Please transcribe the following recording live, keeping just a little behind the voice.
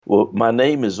Well, my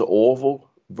name is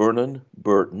Orville Vernon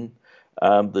Burton.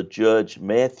 I'm the Judge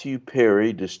Matthew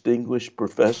Perry Distinguished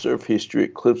Professor of History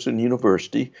at Clemson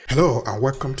University. Hello and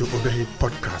welcome to Obehi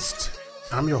Podcast.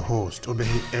 I'm your host,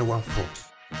 Obehi Ewanfo,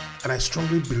 and I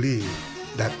strongly believe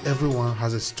that everyone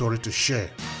has a story to share.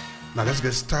 Now let's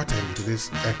get started into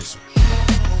this episode.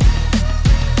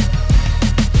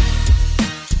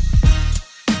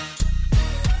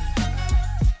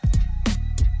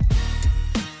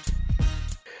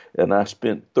 And I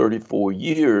spent 34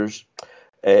 years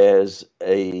as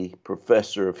a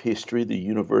professor of history, the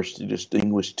University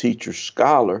Distinguished Teacher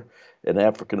Scholar in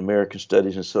African American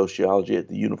Studies and Sociology at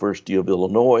the University of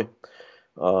Illinois.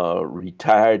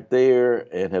 Retired there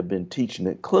and have been teaching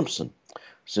at Clemson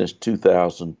since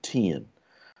 2010.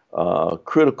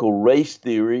 Critical race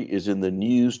theory is in the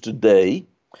news today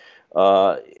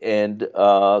and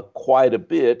quite a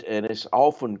bit, and it's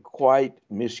often quite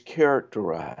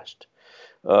mischaracterized.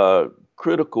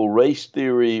 Critical race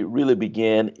theory really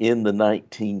began in the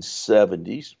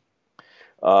 1970s,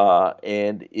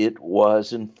 and it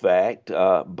was, in fact,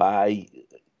 by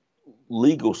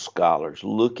legal scholars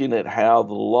looking at how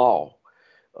the law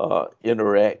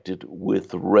interacted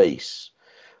with race.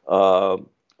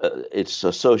 It's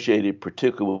associated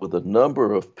particularly with a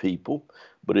number of people,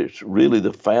 but it's really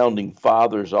the founding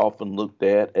fathers often looked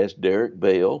at as Derek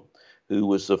Bell, who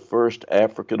was the first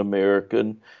African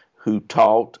American who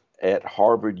taught at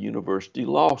Harvard University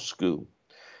Law School.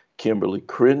 Kimberly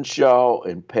Crenshaw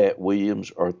and Pat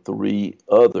Williams are three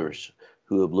others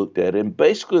who have looked at it. And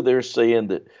basically they're saying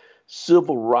that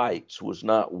civil rights was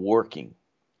not working,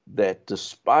 that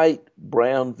despite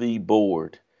Brown v.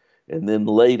 Board and then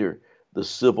later the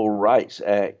Civil Rights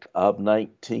Act of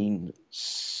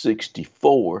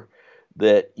 1964,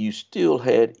 that you still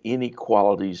had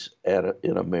inequalities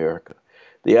in America.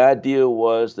 The idea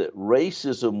was that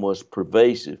racism was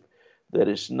pervasive, that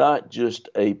it's not just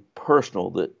a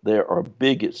personal, that there are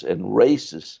bigots and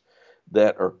racists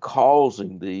that are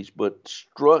causing these, but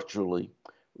structurally,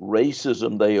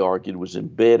 racism, they argued, was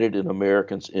embedded in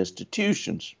Americans'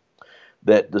 institutions,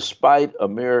 that despite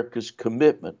America's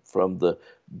commitment from the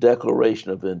Declaration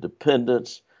of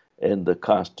Independence and the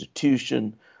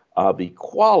Constitution of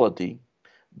Equality,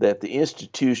 that the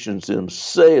institutions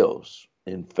themselves,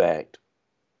 in fact,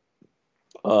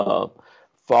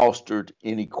 fostered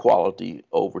inequality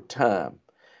over time.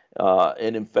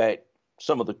 And in fact,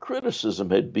 some of the criticism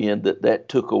had been that that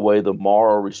took away the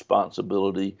moral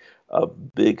responsibility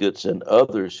of bigots and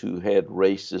others who had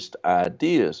racist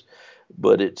ideas.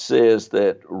 But it says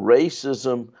that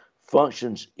racism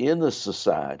functions in the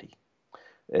society.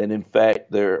 And in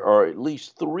fact, there are at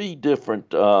least three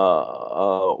different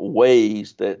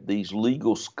ways that these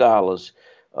legal scholars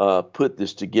put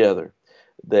this together.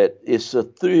 That it's a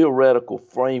theoretical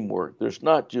framework. There's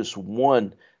not just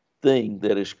one thing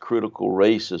that is critical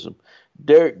racism.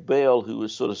 Derek Bell, who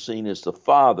is sort of seen as the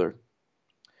father,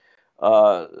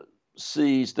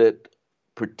 sees that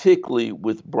particularly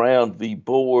with Brown v.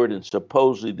 Board and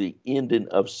supposedly the ending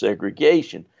of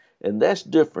segregation, and that's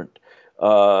different,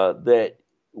 that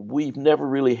we've never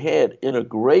really had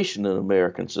integration in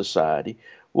American society.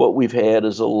 What we've had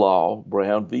is a law,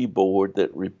 Brown v. Board,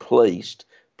 that replaced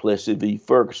Plessy v.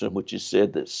 Ferguson, which is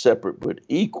said that separate but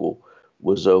equal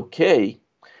was okay.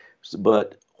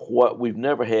 But what we've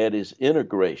never had is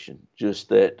integration, just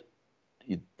that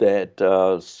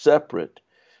separate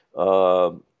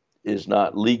is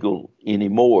not legal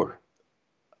anymore.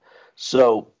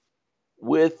 So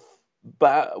with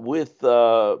Bale,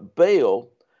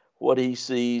 what he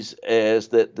sees as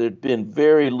that there'd been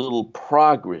very little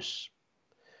progress,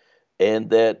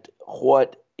 and that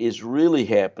what is really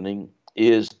happening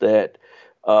is that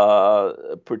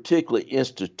particularly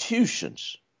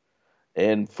institutions,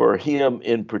 and for him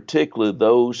in particular,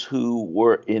 those who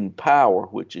were in power,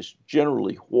 which is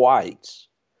generally whites,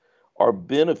 are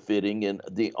benefiting. And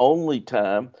the only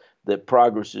time that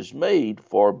progress is made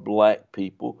for black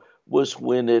people was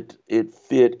when it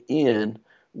fit in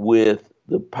with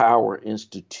the power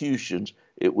institutions.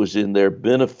 It was in their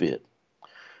benefit.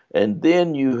 And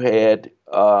then you had,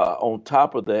 on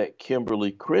top of that,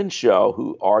 Kimberly Crenshaw,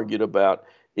 who argued about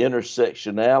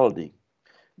intersectionality,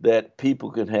 that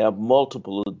people can have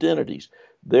multiple identities.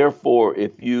 Therefore,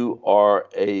 if you are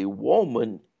a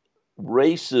woman,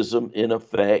 racism, in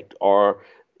effect, or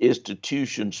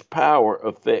institutions' power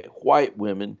affect white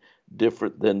women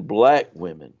different than black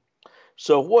women.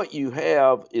 So what you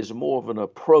have is more of an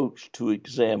approach to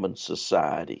examine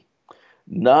society,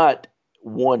 not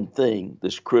one thing,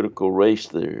 this critical race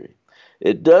theory.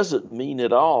 It doesn't mean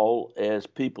at all, as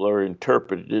people are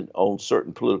interpreted on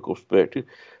certain political spectrum,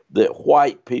 that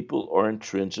white people are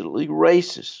intrinsically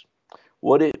racist.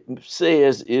 What it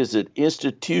says is that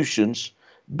institutions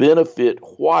benefit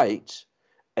whites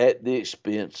at the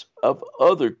expense of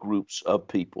other groups of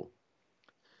people.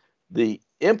 The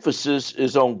emphasis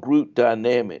is on group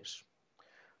dynamics.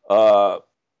 Uh,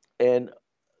 and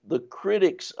the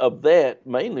critics of that,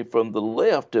 mainly from the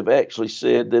left, have actually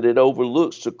said that it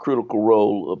overlooks the critical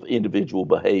role of individual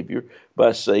behavior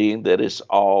by saying that it's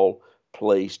all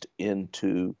placed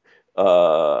into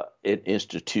an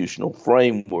institutional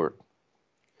framework.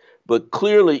 But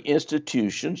clearly,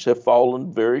 institutions have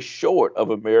fallen very short of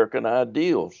American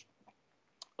ideals.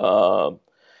 Uh,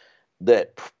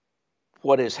 that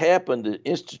what has happened is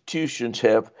institutions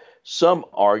have, some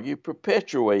argue,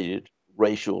 perpetuated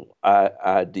racial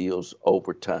ideals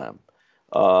over time.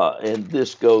 And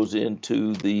this goes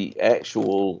into the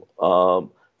actual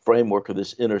framework of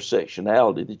this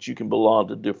intersectionality that you can belong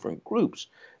to different groups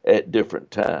at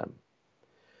different times.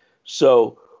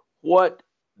 So, what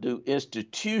do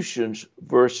institutions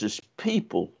versus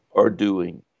people are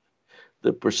doing?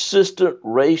 The persistent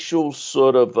racial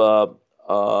sort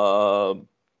of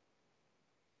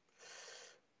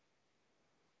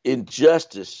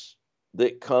injustice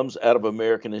that comes out of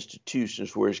American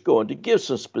institutions, where it's going to give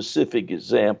some specific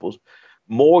examples.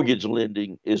 Mortgage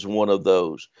lending is one of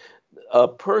those. A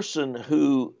person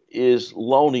who is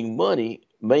loaning money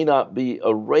may not be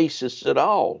a racist at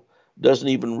all, doesn't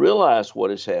even realize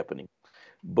what is happening.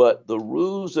 But the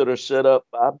rules that are set up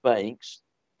by banks.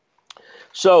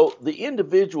 So the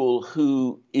individual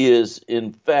who is,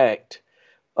 in fact,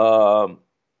 um,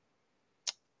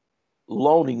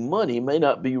 loaning money may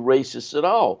not be racist at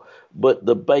all, but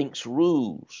the bank's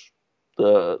rules,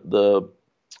 the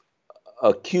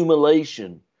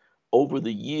accumulation over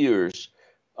the years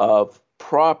of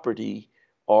property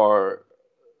or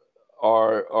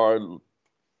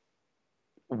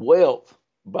wealth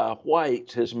by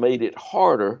whites has made it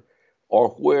harder, or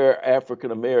where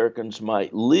African Americans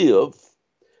might live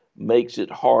makes it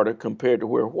harder compared to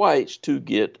where whites to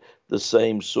get the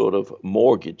same sort of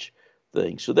mortgage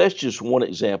thing. So that's just one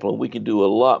example, and we can do a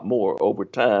lot more over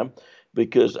time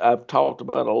because I've talked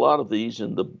about a lot of these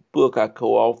in the book I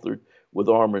co-authored with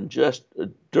Armin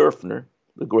Durfner,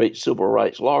 the great civil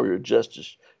rights lawyer,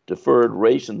 Justice Deferred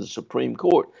Race in the Supreme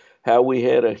Court, how we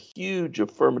had a huge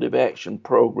affirmative action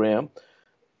program,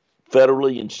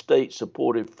 federally and state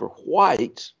supported, for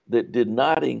whites that did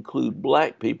not include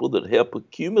black people, that helped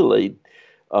accumulate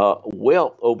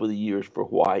wealth over the years for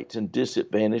whites and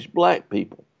disadvantaged black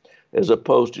people, as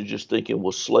opposed to just thinking,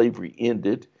 well, slavery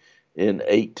ended in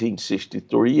 1863,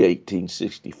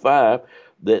 1865,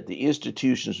 that the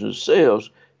institutions themselves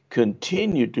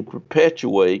continued to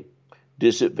perpetuate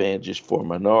disadvantages for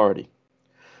minority.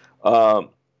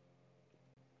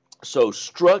 So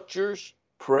structures,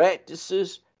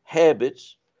 practices,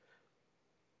 habits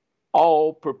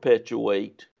all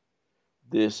perpetuate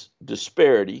this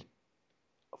disparity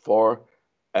for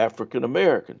African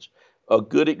Americans. A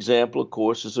good example, of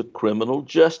course, is a criminal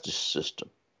justice system.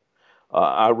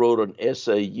 I wrote an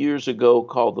essay years ago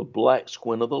called The Black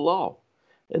Squint of the Law.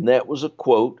 And that was a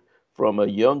quote from a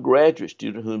young graduate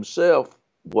student who himself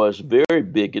was very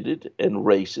bigoted and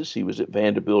racist. He was at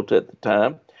Vanderbilt at the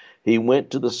time. He went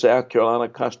to the South Carolina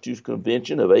Constitutional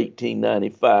Convention of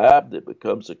 1895 that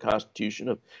becomes the Constitution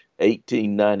of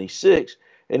 1896.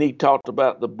 And he talked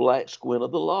about the black squint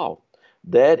of the law.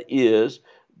 That is,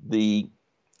 the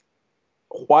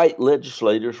white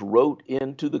legislators wrote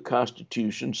into the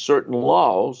Constitution certain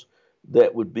laws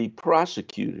that would be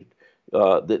prosecuted,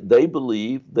 that they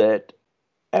believed that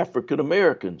African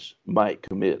Americans might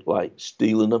commit, like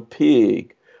stealing a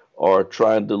pig or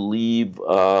trying to leave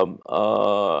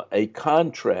a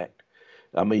contract.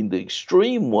 I mean, the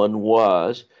extreme one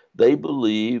was they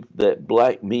believed that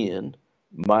black men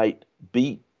might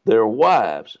beat their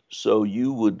wives. So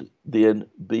you would then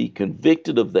be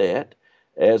convicted of that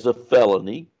as a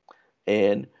felony,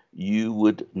 and you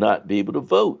would not be able to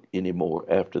vote anymore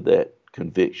after that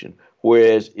conviction.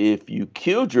 Whereas if you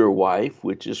killed your wife,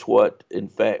 which is what, in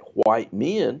fact, white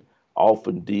men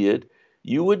often did,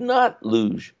 you would not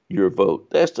lose your vote.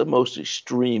 That's the most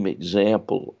extreme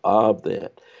example of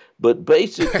that. But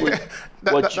basically,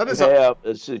 what you have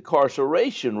is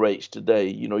incarceration rates today.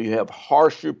 You know, you have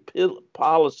harsher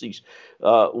policies.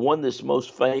 One that's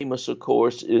most famous, of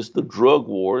course, is the drug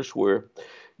wars, where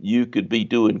you could be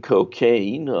doing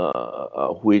cocaine,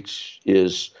 which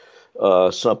is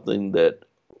something that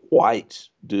whites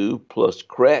do, plus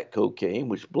crack cocaine,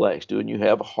 which blacks do, and you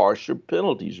have harsher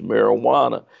penalties,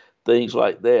 marijuana, things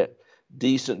like that.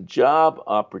 Decent job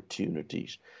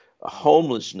opportunities.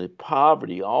 homelessness,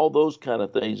 poverty, all those kind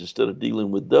of things. Instead of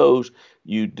dealing with those,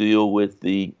 you deal with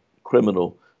the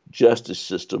criminal justice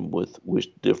system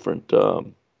with different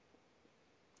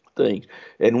things.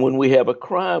 And when we have a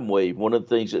crime wave, one of the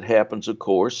things that happens, of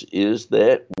course, is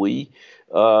that we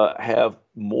have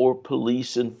more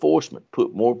police enforcement,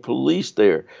 put more police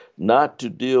there, not to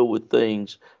deal with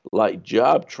things like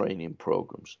job training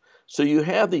programs. So you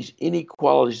have these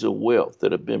inequalities of wealth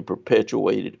that have been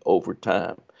perpetuated over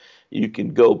time. You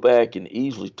can go back and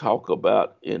easily talk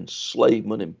about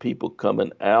enslavement and people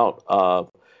coming out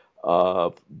of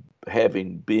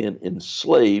having been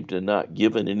enslaved and not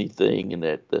given anything,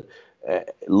 and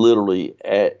literally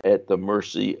at the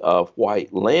mercy of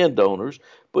white landowners,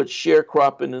 but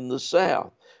sharecropping in the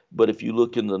South. But if you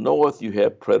look in the North, you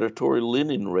have predatory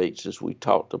lending rates, as we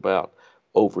talked about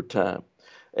over time.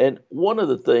 And one of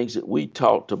the things that we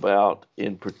talked about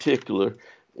in particular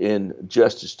in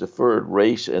Justice Deferred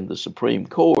Race and the Supreme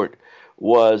Court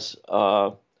was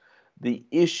the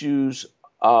issues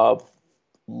of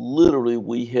literally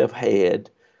we have had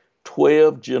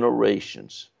 12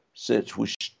 generations since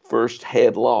we first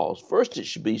had laws. First, it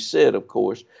should be said, of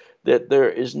course, that there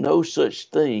is no such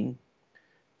thing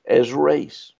as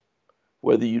race.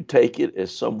 Whether you take it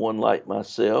as someone like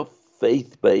myself,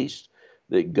 faith-based,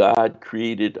 that God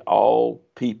created all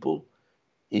people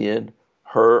in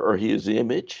her or his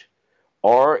image,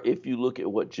 or if you look at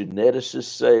what geneticists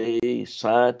say,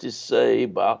 scientists say,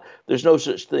 about, there's no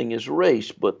such thing as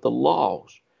race, but the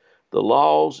laws. The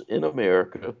laws in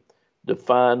America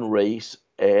define race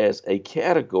as a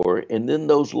category, and then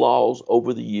those laws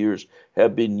over the years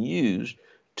have been used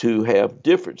to have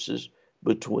differences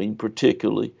between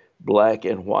particularly black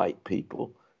and white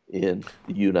people in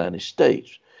the United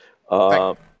States.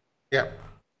 Yeah.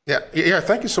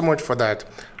 Thank you so much for that.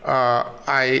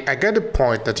 I get the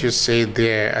point that you say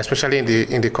there, especially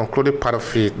in the concluded part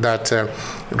of it, that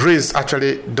race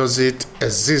actually doesn't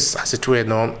exist as it were,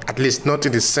 no, at least not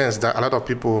in the sense that a lot of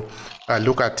people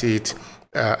look at it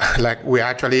like we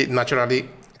actually naturally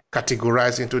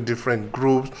categorized into different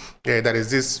groups. There is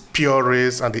this pure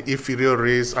race and the inferior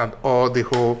race and all the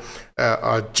whole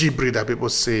gibberish that people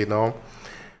say, you know.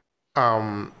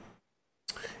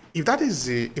 If that is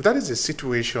the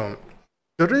situation,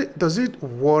 does it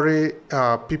worry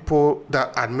people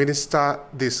that administer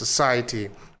the society,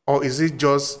 or is it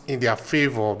just in their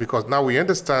favor? Because now we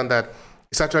understand that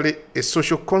it's actually a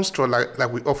social construct,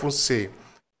 like we often say.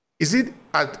 Is it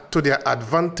to their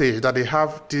advantage that they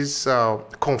have this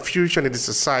confusion in the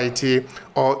society,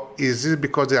 or is it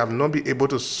because they have not been able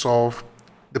to solve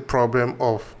the problem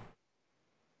of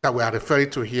that we are referring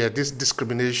to here, this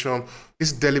discrimination,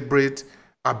 this deliberate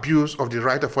abuse of the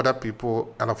right of other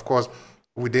people, and of course,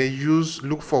 we then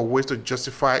look for ways to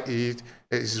justify it,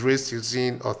 is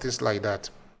racism or things like that.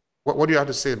 What do you have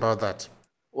to say about that?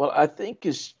 Well, I think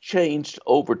it's changed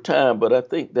over time, but I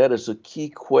think that is a key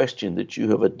question that you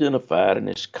have identified, and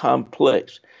it's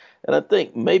complex. And I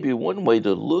think maybe one way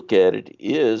to look at it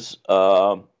is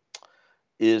how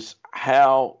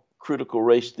critical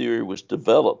race theory was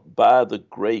developed by the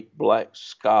great black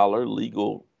scholar,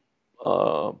 legal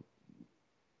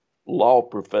law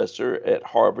professor at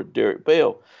Harvard, Derek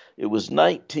Bell. It was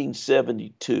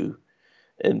 1972.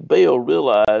 And Bell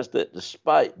realized that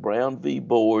despite Brown v.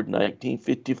 Board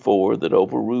 1954 that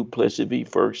overruled Plessy v.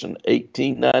 Ferguson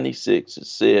 1896, it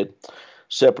said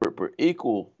separate but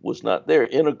equal was not there.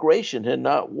 Integration had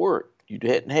not worked. You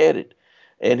hadn't had it.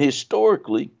 And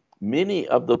historically, many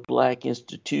of the black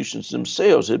institutions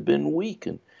themselves had been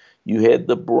weakened. You had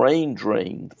the brain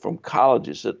drain from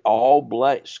colleges at all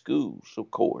black schools,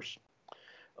 of course,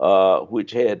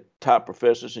 which had top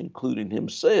professors, including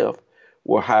himself,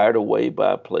 were hired away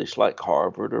by a place like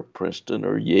Harvard or Princeton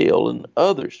or Yale and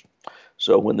others.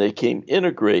 So when they came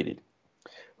integrated,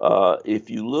 if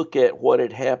you look at what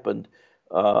had happened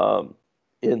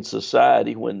in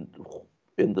society when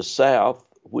in the South,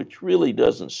 which really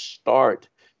doesn't start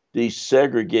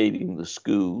desegregating the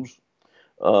schools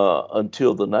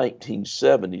until the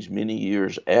 1970s, many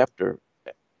years after,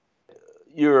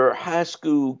 your high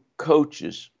school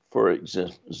coaches, for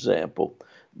example,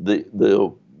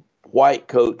 the white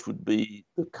coach would be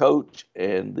the coach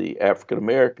and the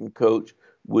African-American coach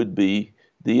would be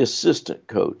the assistant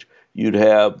coach. You'd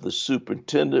have the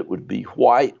superintendent would be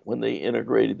white when they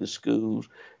integrated the schools,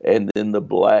 and then the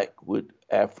black who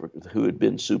had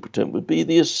been superintendent would be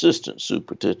the assistant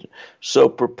superintendent. So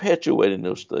perpetuating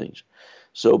those things.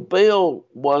 So Bell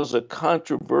was a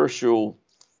controversial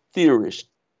theorist.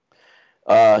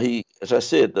 He, as I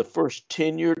said, the first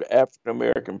tenured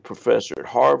African-American professor at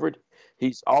Harvard.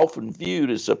 He's often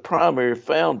viewed as a primary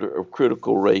founder of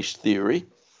critical race theory.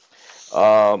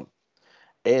 Um,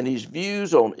 and his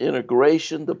views on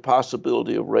integration, the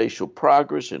possibility of racial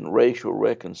progress, and racial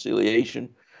reconciliation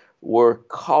were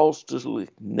caustically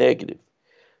negative.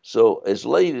 So, as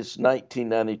late as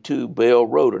 1992, Bell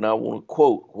wrote, and I want to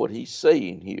quote what he's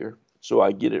saying here so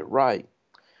I get it right.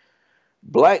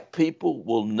 Black people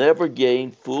will never gain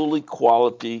full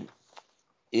equality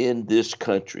in this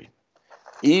country.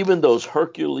 Even those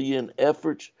Herculean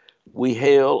efforts we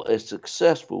hail as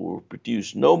successful will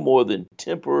produce no more than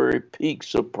temporary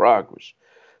peaks of progress,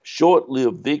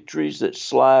 short-lived victories that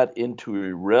slide into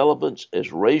irrelevance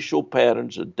as racial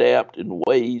patterns adapt in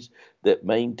ways that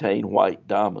maintain white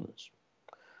dominance.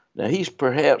 Now, he's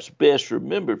perhaps best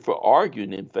remembered for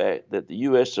arguing, in fact, that the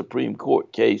U.S. Supreme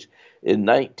Court case in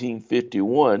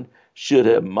 1951 should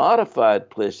have modified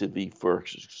Plessy v.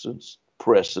 Ferguson's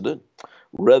precedent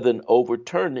rather than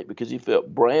overturn it because he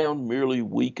felt Brown merely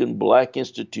weakened black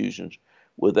institutions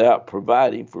without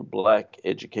providing for black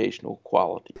educational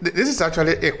quality. This is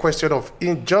actually a question of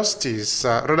injustice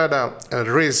rather than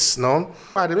race, no?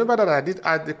 I remember that I did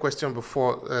ask the question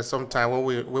before sometime when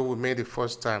we made it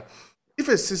first time. If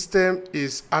a system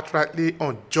is outrightly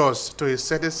unjust to a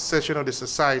certain section of the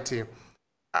society,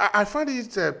 I find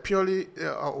it purely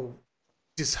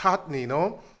disheartening,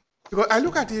 no? Because I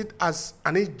look at it as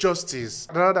an injustice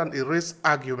rather than a race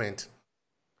argument.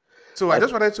 So I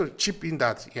just wanted to chip in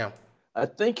that, yeah. I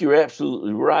think you're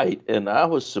absolutely right. And I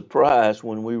was surprised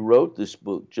when we wrote this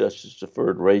book, Justice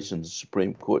Deferred Race in the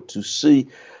Supreme Court, to see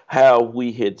how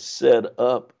we had set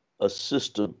up a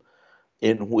system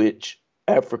in which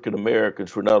African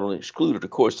Americans were not only excluded, of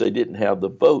course, they didn't have the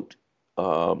vote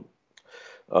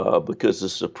because the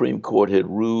Supreme Court had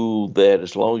ruled that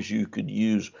as long as you could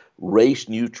use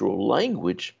race-neutral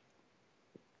language,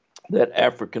 that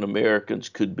African Americans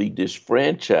could be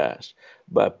disfranchised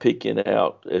by picking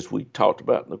out, as we talked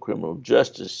about in the criminal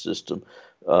justice system,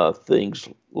 things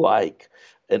like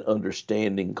an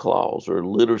understanding clause or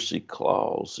literacy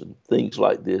clause and things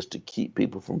like this to keep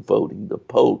people from voting, the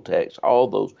poll tax, all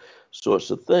those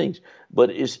sorts of things.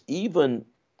 But it's even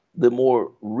the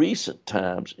more recent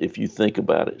times, if you think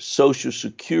about it, Social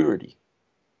Security,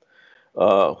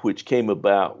 which came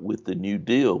about with the New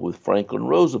Deal with Franklin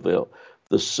Roosevelt.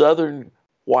 The Southern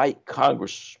white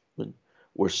congressmen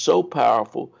were so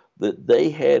powerful that they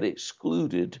had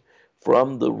excluded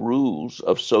from the rules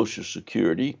of Social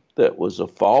Security, that was a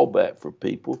fallback for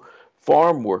people,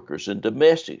 farm workers and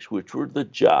domestics, which were the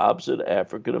jobs that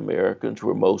African Americans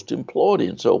were most employed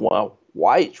in. So while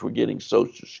whites were getting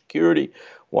Social Security,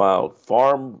 while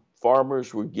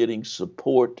farmers were getting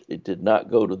support, it did not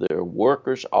go to their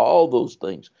workers, all those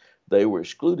things they were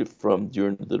excluded from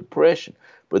during the Depression.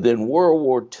 But then World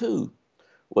War II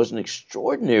was an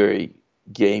extraordinary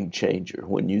game changer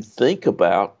when you think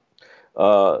about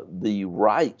the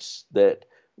rights that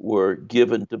were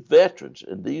given to veterans,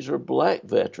 and these are black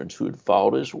veterans who had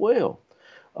fought as well,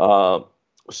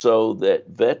 so that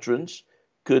veterans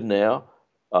could now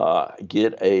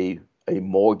get a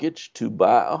mortgage to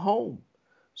buy a home.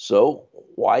 So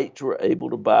whites were able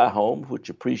to buy homes which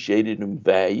appreciated in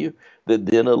value, that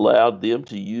then allowed them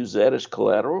to use that as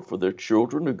collateral for their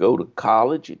children to go to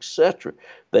college, etc.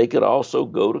 They could also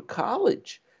go to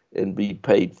college and be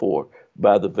paid for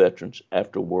by the veterans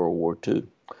after World War II.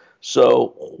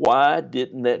 So why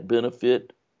didn't that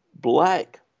benefit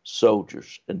black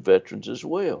soldiers and veterans as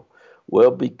well?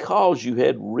 Well, because you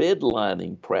had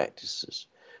redlining practices.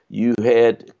 You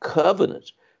had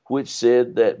covenants which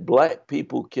said that black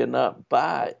people cannot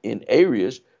buy in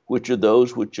areas which are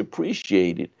those which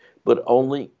appreciated, but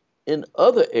only in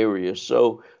other areas.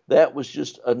 So that was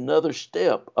just another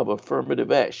step of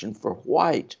affirmative action for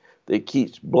whites that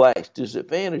keeps blacks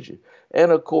disadvantaged.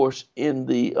 And of course, in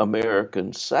the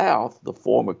American South, the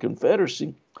former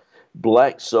Confederacy,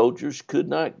 black soldiers could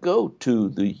not go to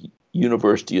the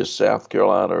University of South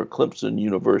Carolina or Clemson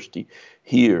University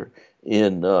here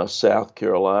in South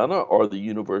Carolina, or the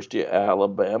University of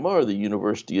Alabama, or the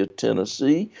University of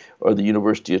Tennessee, or the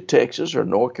University of Texas, or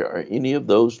North Carolina, or any of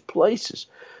those places.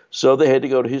 So they had to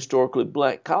go to historically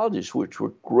black colleges, which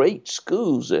were great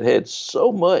schools that had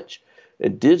so much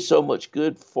and did so much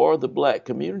good for the black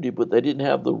community, but they didn't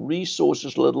have the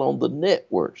resources, let alone the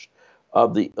networks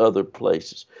of the other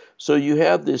places. So you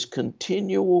have this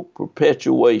continual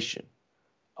perpetuation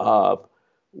of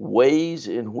ways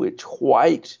in which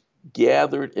whites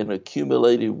gathered and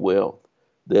accumulated wealth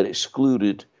that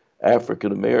excluded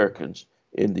African Americans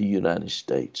in the United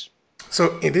States.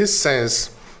 So in this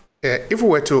sense, if we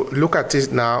were to look at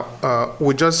it now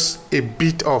with just a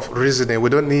bit of reasoning,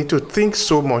 we don't need to think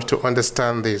so much to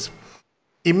understand this.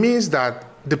 It means that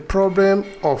the problem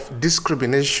of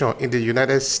discrimination in the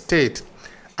United States,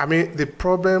 I mean, the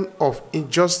problem of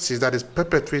injustice that is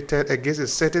perpetrated against a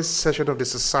certain section of the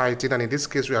society, and in this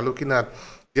case, we are looking at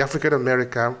the African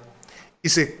American,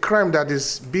 is a crime that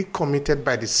is being committed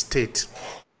by the state,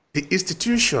 the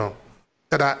institution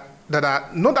that are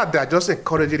not that they are just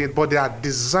encouraging it, but they are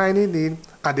designing it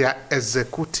and they are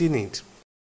executing it.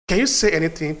 Can you say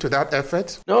anything to that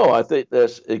effort? No, I think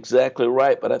that's exactly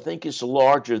right, but I think it's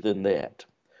larger than that.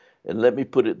 And let me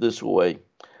put it this way.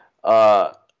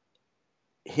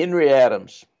 Henry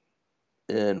Adams,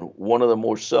 in one of the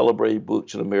more celebrated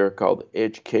books in America called The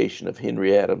Education of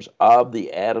Henry Adams, of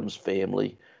the Adams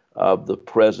family, of the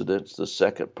presidents, the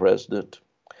second president,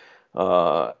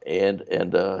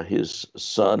 and his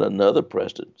son, another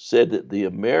president, said that the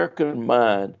American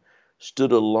mind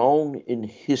stood alone in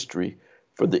history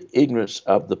for the ignorance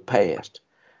of the past.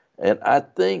 And I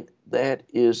think that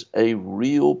is a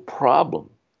real problem,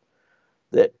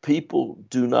 that people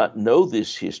do not know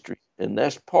this history. And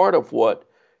that's part of what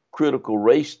critical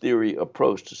race theory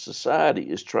approach to society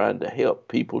is trying to help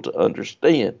people to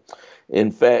understand. In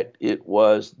fact, it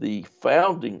was the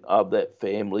founding of that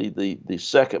family, the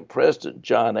second president,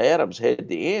 John Adams, had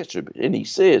the answer. And he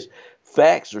says,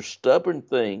 facts are stubborn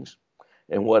things,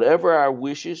 and whatever our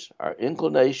wishes, our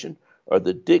inclination, or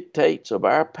the dictates of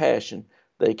our passion,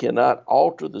 they cannot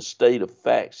alter the state of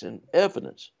facts and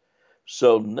evidence.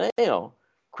 So now,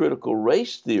 critical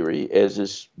race theory, as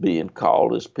it's being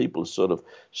called, as people sort of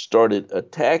started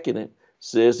attacking it,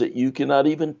 says that you cannot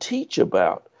even teach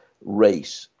about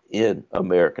race in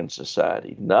American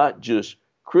society, not just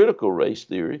critical race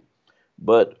theory,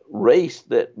 but race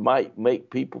that might make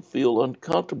people feel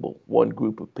uncomfortable, one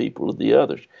group of people or the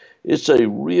others. It's a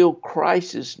real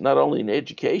crisis, not only in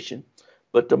education,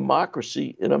 but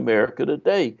democracy in America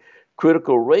today.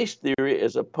 Critical race theory,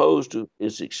 as opposed to,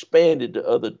 is expanded to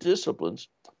other disciplines,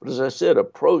 but as I said,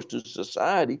 approach to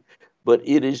society, but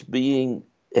it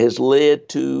has led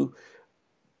to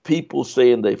people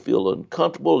saying they feel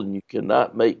uncomfortable, and you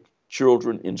cannot make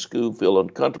children in school feel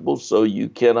uncomfortable, so you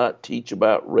cannot teach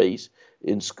about race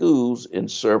in schools. In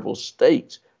several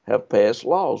states have passed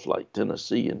laws like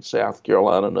Tennessee and South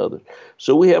Carolina and others.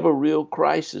 So we have a real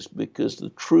crisis, because the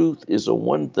truth is the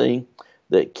one thing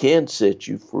that can set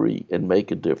you free and make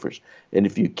a difference. And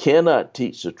if you cannot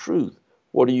teach the truth,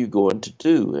 what are you going to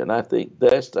do? And I think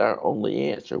that's our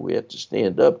only answer. We have to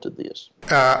stand up to this.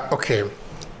 Okay.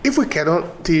 If we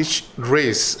cannot teach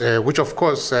race, which of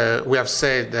course we have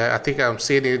said, I think I'm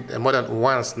saying it more than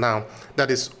once now,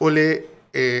 that is only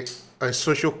a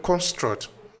social construct,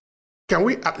 can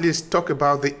we at least talk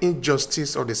about the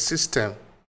injustice of the system?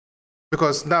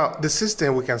 Because now the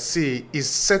system, we can see, is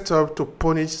set up to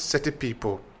punish certain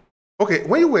people. Okay,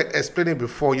 when you were explaining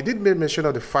before, you did make mention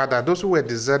of the fact that those who were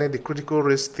designing the critical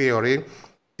race theory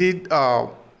did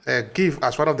give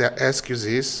as one of their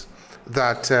excuses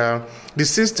that the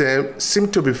system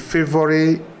seemed to be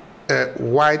favoring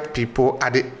white people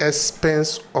at the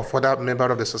expense of other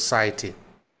members of the society.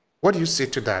 What do you say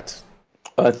to that?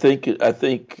 I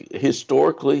think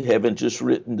historically, having just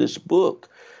written this book,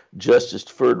 Justice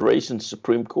Deferred Race in the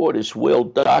Supreme Court, is well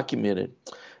documented.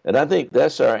 And I think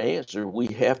that's our answer. We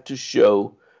have to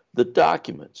show the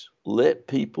documents. Let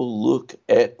people look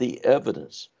at the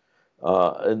evidence.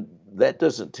 And that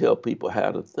doesn't tell people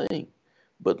how to think,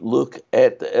 but look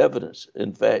at the evidence.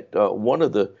 In fact, one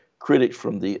of the critics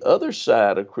from the other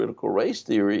side of critical race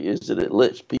theory is that it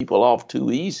lets people off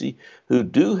too easy who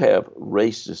do have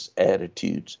racist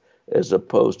attitudes, as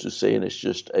opposed to saying it's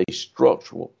just a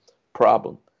structural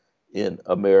problem in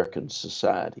American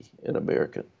society, in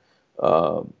American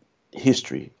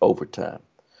history over time.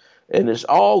 And it's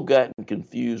all gotten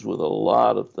confused with a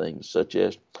lot of things, such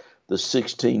as the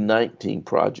 1619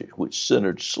 Project, which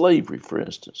centered slavery, for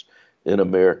instance, in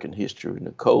American history,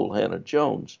 Nicole Hannah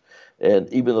Jones.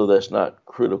 And even though that's not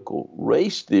critical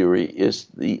race theory, it's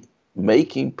the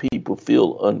making people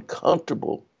feel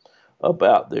uncomfortable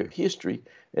about their history.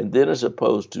 And then, as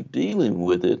opposed to dealing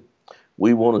with it,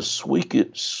 we want to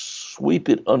sweep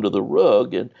it under the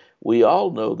rug. And we all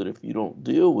know that if you don't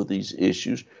deal with these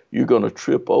issues, you're going to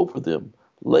trip over them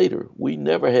later. We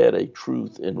never had a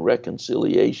truth and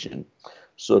reconciliation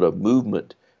sort of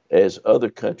movement as other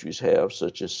countries have,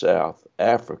 such as South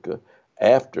Africa,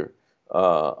 after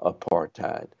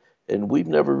apartheid. And we've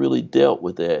never really dealt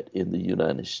with that in the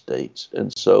United States.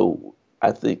 And so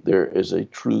I think there is a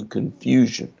true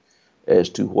confusion as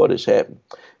to what has happened.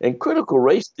 And critical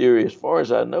race theory, as far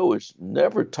as I know, is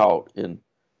never taught in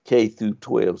K through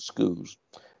 12 schools.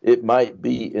 It might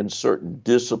be in certain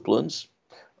disciplines.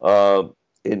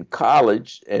 in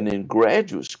college and in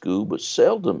graduate school, but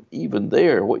seldom even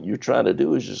there. What you're trying to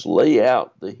do is just lay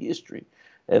out the history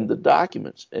and the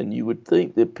documents. And you would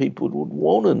think that people would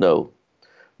want to know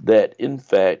that, in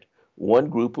fact, one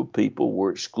group of people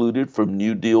were excluded from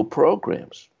New Deal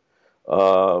programs.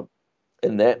 Uh,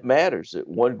 and that matters, that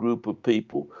one group of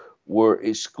people were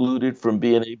excluded from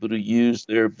being able to use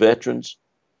their veterans'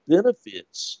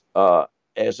 benefits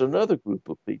as another group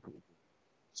of people.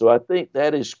 So I think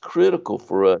that is critical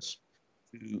for us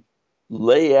to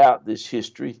lay out this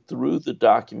history through the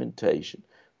documentation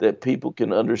that people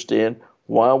can understand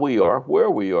why we are where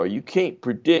we are. You can't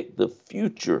predict the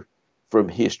future from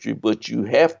history, but you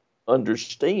have to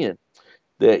understand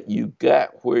that you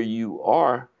got where you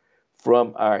are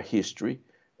from our history,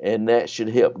 and that should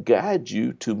help guide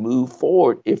you to move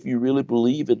forward if you really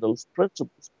believe in those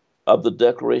principles of the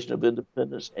Declaration of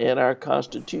Independence and our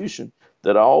Constitution,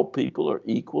 that all people are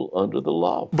equal under the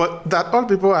law. But that all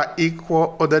people are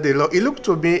equal under the law, it looked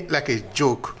to me like a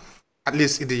joke, at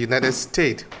least in the United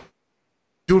States.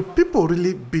 Do people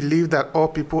really believe that all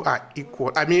people are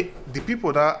equal? I mean, the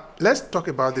people that, let's talk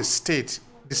about the state.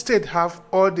 The state have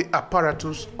all the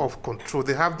apparatus of control.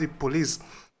 They have the police,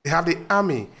 they have the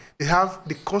army, they have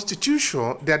the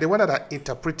constitution. They are the ones that are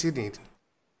interpreting it.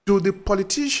 Do the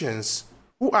politicians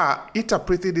who are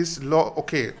interpreting this law,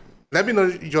 okay, let me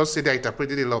not just say they're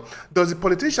interpreting the law. Does the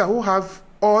politician who have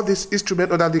all these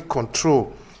instruments under the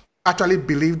control actually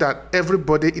believe that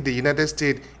everybody in the United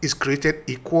States is created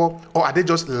equal, or are they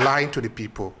just lying to the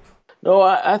people? No,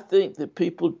 I think that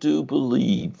people do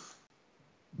believe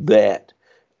that.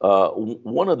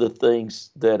 One of the things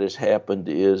that has happened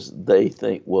is they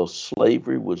think, well,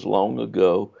 slavery was long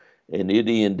ago and it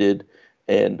ended,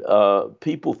 and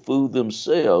people fool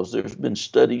themselves. There's been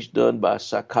studies done by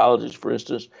psychologists, for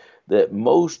instance, that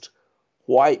most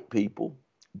white people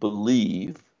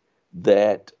believe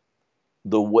that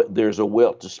there's a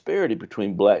wealth disparity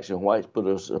between blacks and whites, but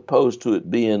as opposed to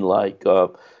it being like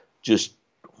just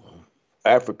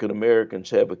African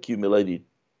Americans have accumulated,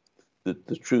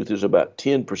 the truth is about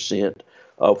 10%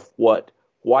 of what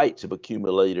whites have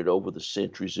accumulated over the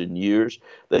centuries and years.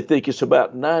 They think it's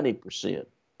about 90%.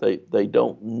 They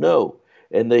don't know.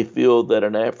 And they feel that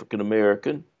an African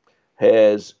American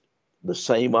has the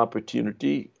same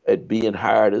opportunity at being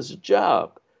hired as a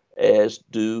job as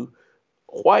do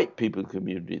white people in the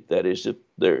community. That is, if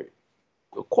they're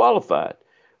qualified.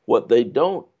 What they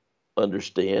don't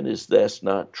understand is that's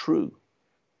not true,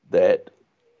 that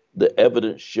the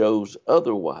evidence shows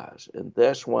otherwise. And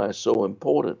that's why it's so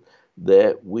important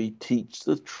that we teach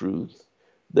the truth,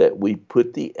 that we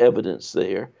put the evidence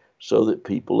there so that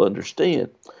people understand.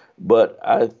 But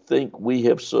I think we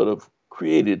have sort of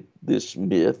created this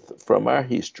myth from our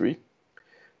history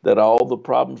that all the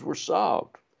problems were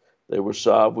solved. They were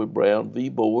solved with Brown v.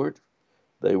 Board.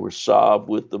 They were solved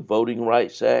with the Voting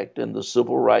Rights Act and the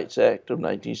Civil Rights Act of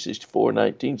 1964,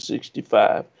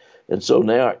 1965. And so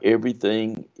now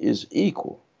everything is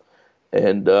equal.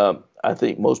 And I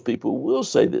think most people will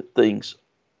say that things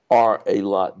are a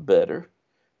lot better.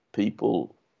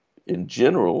 People in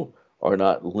general are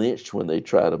not lynched when they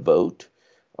try to vote,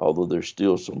 although there's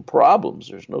still some problems.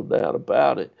 There's no doubt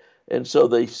about it. And so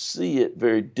they see it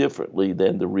very differently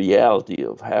than the reality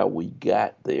of how we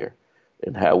got there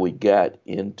and how we got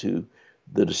into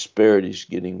the disparities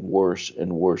getting worse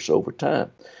and worse over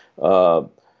time.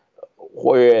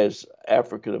 Whereas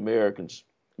African Americans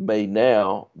may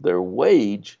now, their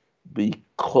wage be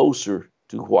closer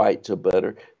to whites or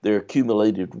better, their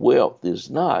accumulated wealth is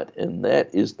not. And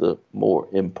that is the more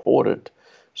important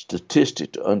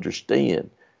statistic to understand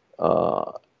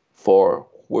for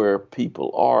where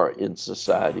people are in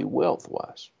society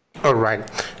wealth-wise. All right.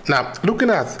 Now, looking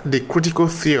at the critical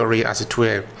theory, as it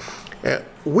were,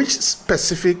 which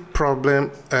specific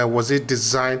problem was it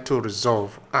designed to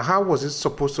resolve? And how was it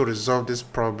supposed to resolve this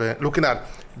problem, looking at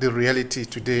the reality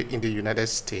today in the United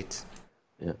States?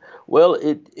 Yeah. Well,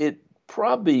 it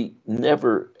probably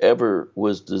never, ever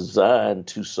was designed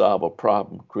to solve a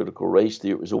problem. Critical race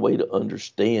theory was a way to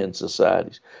understand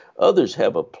societies. Others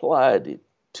have applied it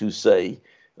to say,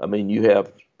 I mean, you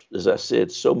have, as I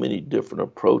said, so many different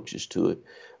approaches to it.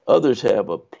 Others have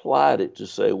applied it to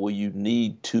say, well, you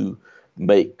need to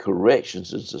make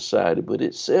corrections in society, but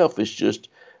itself is just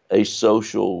a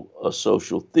social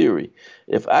theory.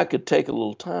 If I could take a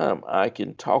little time, I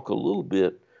can talk a little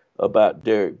bit about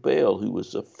Derek Bell, who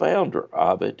was the founder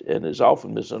of it and is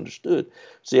often misunderstood.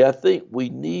 See, I think we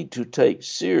need to take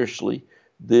seriously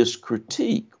this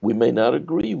critique. We may not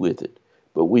agree with it,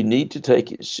 but we need to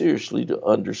take it seriously to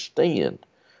understand.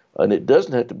 And it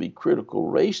doesn't have to be critical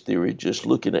race theory, just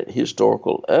looking at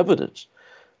historical evidence.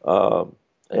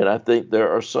 And I think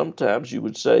there are sometimes you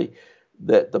would say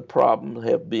that the problem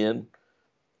have been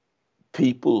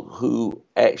people who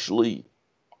actually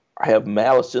have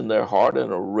malice in their heart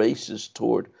and are racist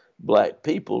toward black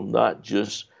people, not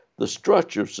just the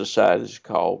structure of society is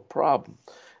called problem.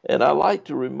 And I like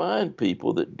to remind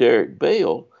people that Derek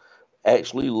Bell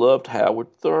actually loved Howard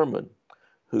Thurman,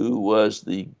 who was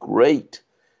the great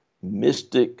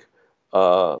mystic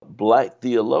black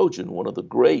theologian, one of the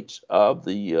greats of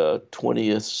the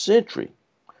 20th century.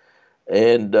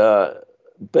 And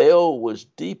Bell was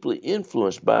deeply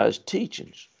influenced by his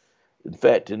teachings. In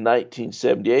fact, in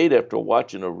 1978, after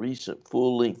watching a recent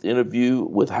full length interview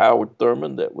with Howard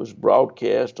Thurman that was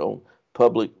broadcast on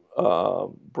public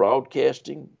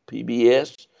broadcasting,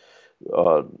 PBS,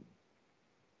 uh,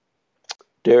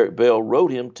 Derek Bell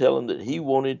wrote him telling that he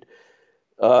wanted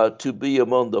to be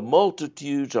among the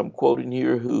multitudes, I'm quoting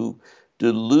here, who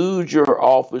delude your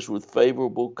office with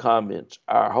favorable comments.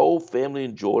 Our whole family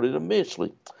enjoyed it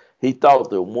immensely. He thought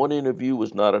that one interview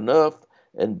was not enough,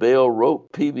 and Bell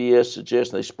wrote PBS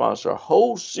suggesting they sponsor a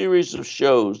whole series of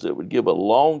shows that would give a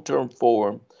long term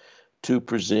forum to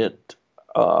present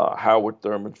Howard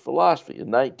Thurman's philosophy. In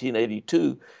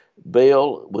 1982,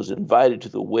 Bell was invited to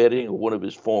the wedding of one of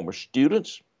his former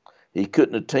students. He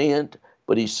couldn't attend,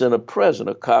 but he sent a present,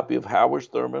 a copy of Howard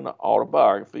Thurman's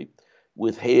autobiography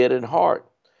with head and heart.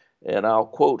 And I'll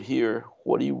quote here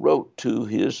what he wrote to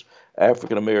his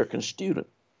African American student.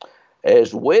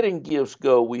 As wedding gifts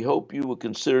go, we hope you will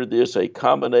consider this a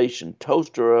combination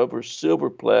toaster oven, silver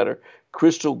platter,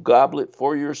 crystal goblet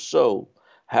for your soul.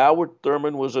 Howard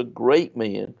Thurman was a great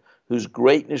man whose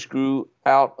greatness grew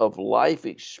out of life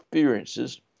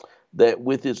experiences that,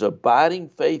 with his abiding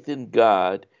faith in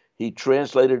God, he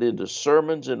translated into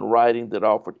sermons and writing that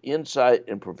offered insight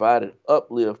and provided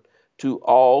uplift to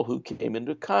all who came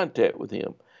into contact with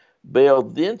him. Bell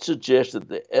then suggested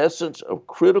the essence of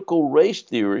critical race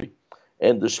theory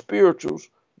and the spirituals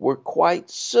were quite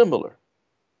similar.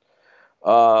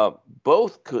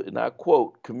 Both could, and I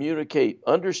quote, communicate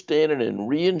understanding and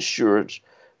reassurance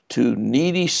to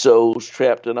needy souls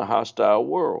trapped in a hostile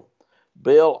world.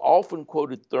 Bell often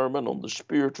quoted Thurman on the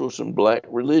spirituals in black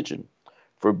religion.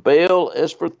 For Bell,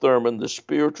 as for Thurman, the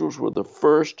spirituals were the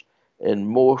first and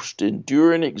most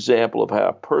enduring example of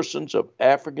how persons of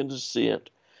African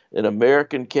descent in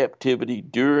American captivity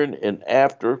during and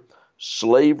after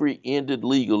slavery ended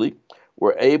legally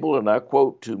were able, and I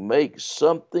quote, to make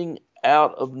something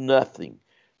out of nothing,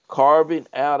 carving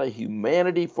out a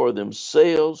humanity for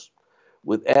themselves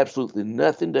with absolutely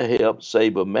nothing to help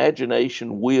save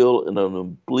imagination, will, and an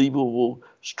unbelievable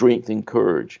strength and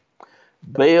courage.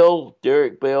 Bell,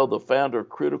 Derek Bell, the founder of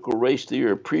critical race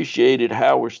theory, appreciated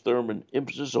Howard Thurman's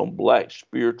emphasis on black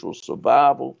spiritual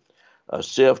survival, a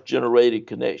self-generated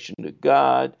connection to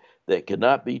God that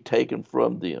cannot be taken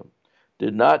from them,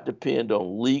 did not depend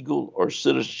on legal or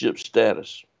citizenship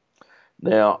status.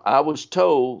 Now, I was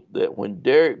told that when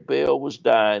Derek Bell was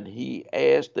dying, he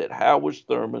asked that Howard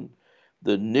Thurman,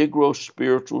 the Negro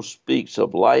spiritual speaks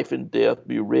of life and death,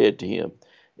 be read to him.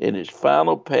 In its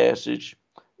final passage,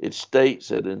 it states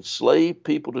that enslaved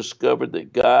people discovered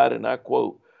that God, and I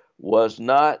quote, was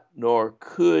not nor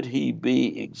could he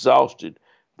be exhausted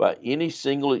by any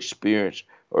single experience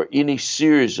or any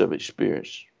series of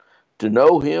experiences. To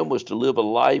know him was to live a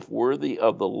life worthy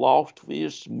of the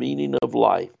loftiest meaning of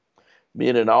life.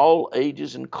 Men in all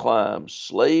ages and climes,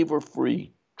 slave or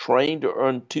free, trained or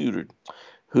untutored,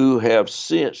 who have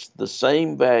sensed the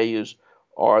same values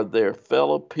are their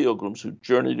fellow pilgrims who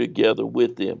journey together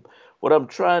with them. What I'm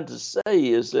trying to say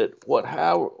is that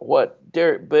what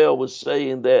Derek Bell was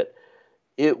saying, that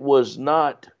it was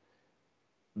not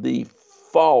the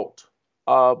fault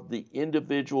of the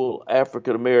individual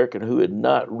African American who had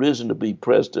not risen to be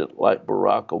president like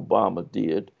Barack Obama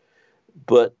did,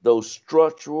 but those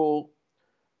structural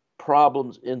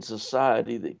problems in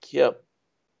society that kept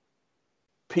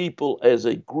people as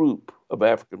a group of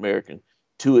African Americans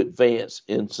to advance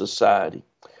in society.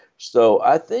 So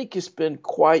I think it's been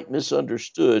quite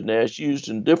misunderstood. Now it's used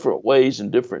in different ways in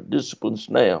different disciplines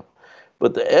now.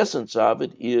 But the essence of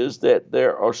it is that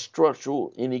there are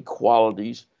structural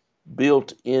inequalities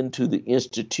built into the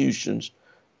institutions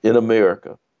in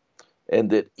America.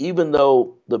 And that even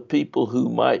though the people who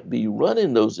might be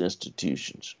running those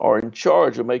institutions are in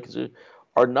charge of making it,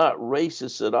 are not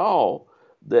racist at all,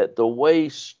 that the way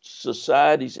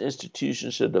society's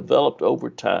institutions have developed over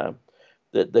time,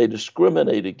 that they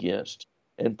discriminate against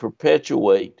and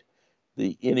perpetuate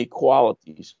the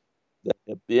inequalities that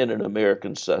have been in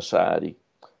American society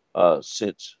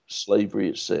since slavery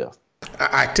itself.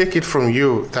 I take it from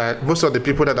you that most of the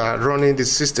people that are running the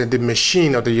system, the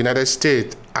machine of the United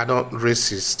States, are not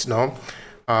racist, no?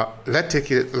 Let's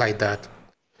take it like that.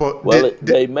 But Well,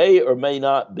 they may or may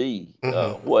not be.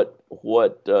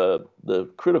 What the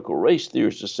critical race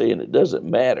theorists are saying, it doesn't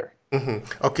matter.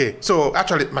 Okay, so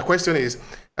actually, my question is,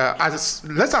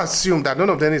 let's assume that none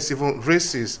of them is even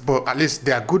racist, but at least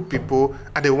they are good people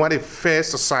and they want a fair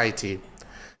society.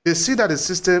 They see that the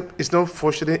system is not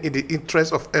functioning in the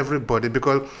interest of everybody,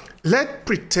 because let's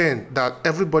pretend that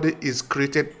everybody is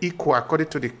created equal according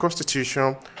to the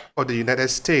Constitution of the United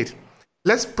States.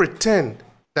 Let's pretend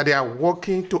that they are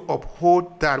working to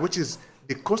uphold that, which is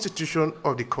the Constitution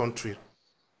of the country.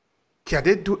 Can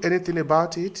they do anything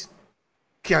about it?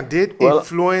 Can they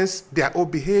influence their own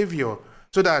behavior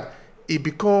so that it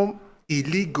become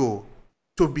illegal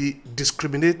to be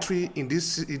discriminatory in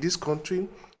this country?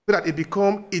 So that it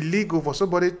become illegal for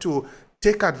somebody to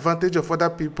take advantage of other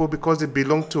people because they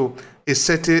belong to a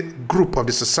certain group of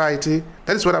the society?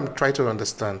 That is what I'm trying to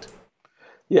understand.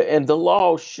 Yeah, and the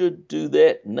law should do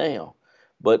that now.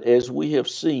 But as we have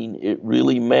seen, it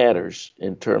really matters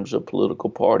in terms of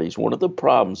political parties. One of the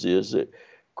problems is that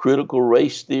critical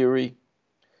race theory,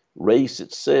 race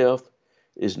itself,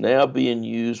 is now being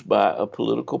used by a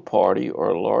political party or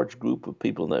a large group of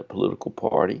people in that political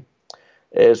party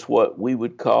as what we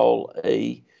would call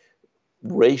a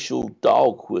racial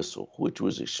dog whistle, which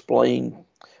was explained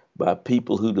by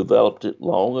people who developed it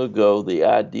long ago. The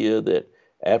idea that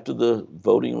after the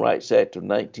Voting Rights Act of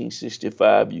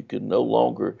 1965, you could no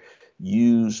longer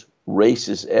use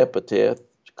racist epithets,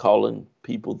 calling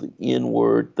people the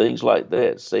N-word, things like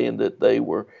that, saying that they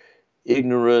were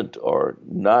ignorant or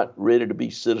not ready to be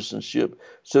citizenship.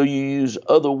 So you use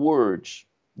other words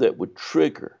that would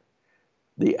trigger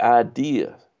the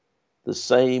idea, the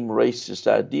same racist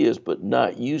ideas, but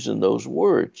not using those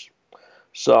words.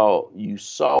 So you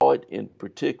saw it in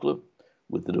particular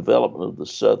with the development of the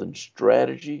Southern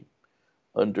strategy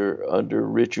under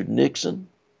Richard Nixon,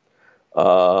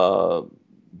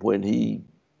 when he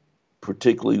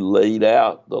particularly laid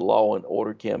out the law and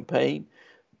order campaign.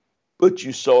 But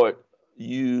you saw it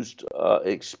used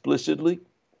explicitly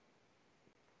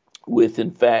with,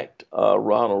 in fact,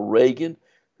 Ronald Reagan,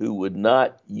 who would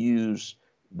not use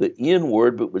the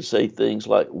N-word, but would say things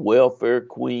like welfare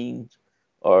queen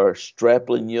or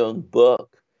strapping young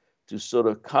buck to sort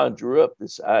of conjure up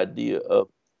this idea of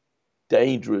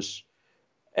dangerous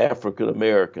African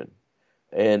American.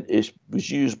 And it was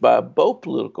used by both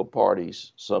political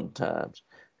parties sometimes.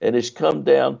 And it's come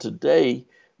down today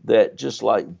that just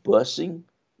like busing,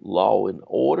 law and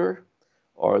order,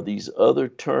 or these other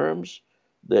terms,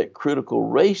 that critical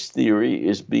race theory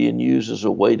is being used as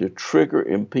a way to trigger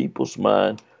in people's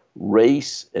mind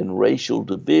race and racial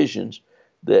divisions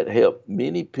that help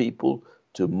many people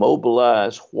to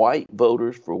mobilize white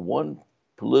voters for one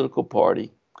political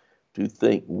party to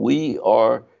think we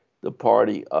are the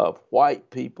party of white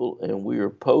people and we are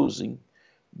opposing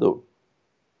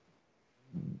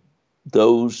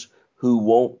those who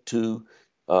want to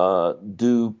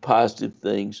do positive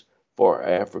things for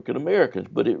African Americans.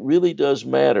 But it really does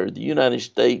matter. The United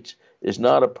States is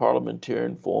not a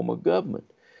parliamentarian form of government,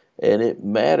 and it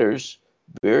matters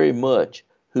very much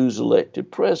who's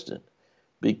elected president,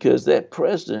 because that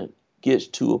president gets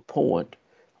to appoint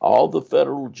all the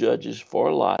federal judges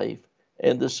for life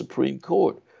and the Supreme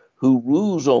Court who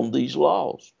rules on these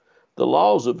laws. The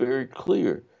laws are very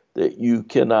clear that you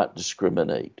cannot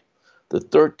discriminate. The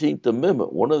 13th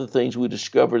Amendment, one of the things we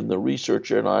discovered in the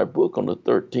research in our book on the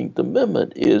 13th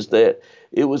Amendment is that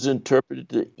it was interpreted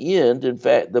to end, in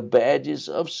fact, the badges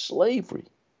of slavery,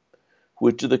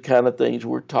 which are the kind of things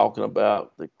we're talking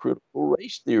about that critical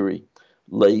race theory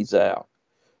lays out.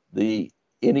 The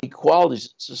inequalities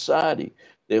in society,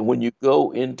 that when you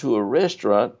go into a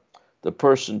restaurant, the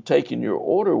person taking your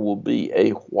order will be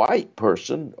a white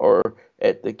person, or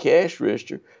at the cash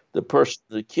register, the person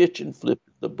in the kitchen flipping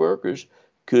the burgers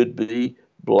could be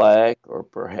black or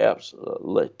perhaps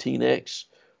Latinx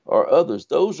or others.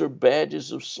 Those are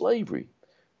badges of slavery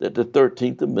that the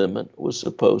 13th Amendment was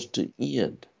supposed to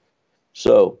end.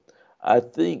 So I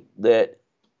think that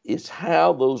it's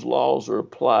how those laws are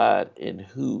applied and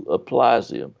who applies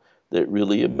them that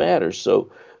really matters.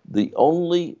 So the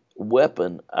only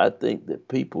weapon I think that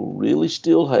people really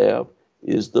still have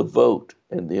is the vote,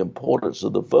 and the importance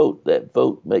of the vote. That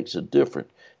vote makes a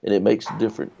difference, and it makes a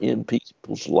difference in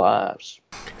people's lives.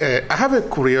 I have a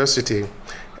curiosity.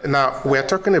 Now, we're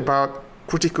talking about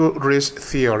critical race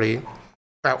theory.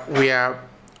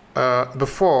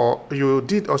 Before, you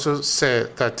did also say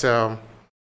that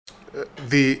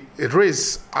the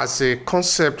race as a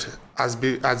concept as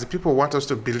the people want us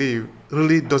to believe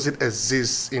really doesn't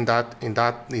exist in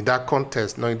that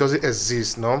context. No, it doesn't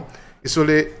exist. No, it's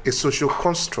only a social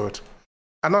construct.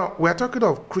 And now we are talking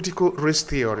of critical race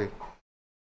theory.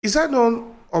 Is that not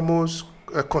almost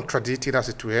contradicting, as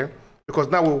it were? Because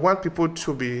now we want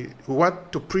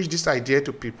to preach this idea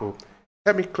to people.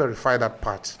 Let me clarify that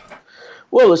part.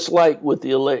 Well, it's like with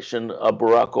the election of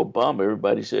Barack Obama.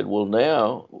 Everybody said, well,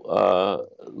 now,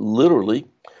 literally,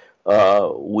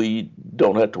 we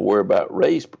don't have to worry about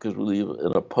race because we live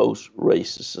in a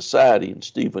post-racist society. And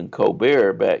Stephen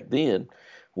Colbert, back then,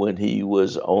 when he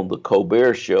was on the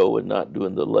Colbert Show and not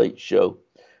doing the Late Show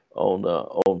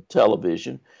on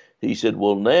television, he said,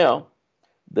 well, now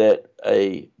that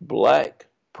a black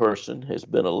person has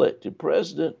been elected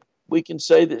president, we can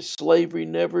say that slavery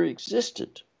never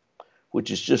existed, which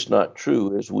is just not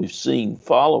true, as we've seen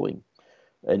following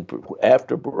and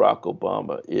after Barack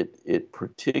Obama. It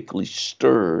particularly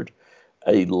stirred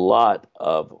a lot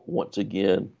of, once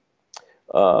again,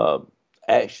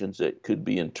 actions that could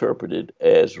be interpreted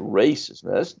as racist.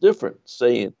 Now, that's different,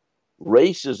 saying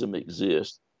racism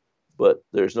exists, but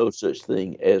there's no such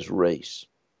thing as race.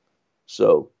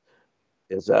 So,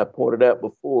 as I pointed out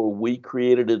before, we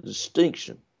created a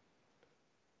distinction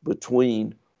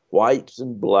between whites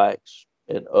and blacks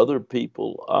and other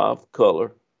people of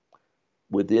color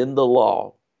within the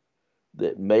law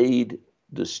that made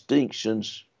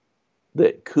distinctions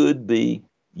that could be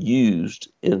used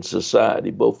in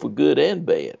society, both for good and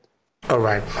bad. All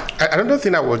right. Another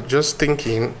thing I was just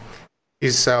thinking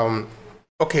is,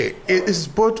 okay, it is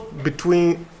both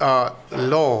between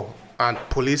law and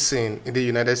policing in the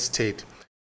United States.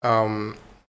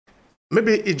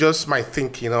 Maybe it just might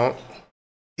think,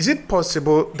 is it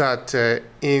possible that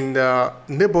in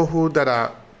neighborhoods that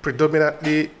are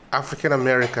predominantly African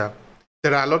American,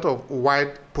 there are a lot of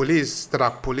white police that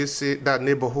are policing that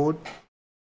neighborhood,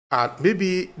 and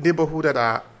maybe neighborhoods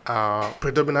that are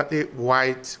predominantly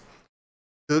white,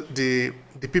 the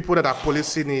people that are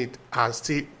policing it are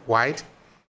still white?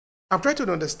 I'm trying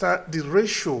to understand the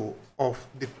ratio of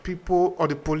the people or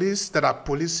the police that are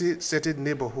policing certain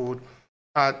neighborhood,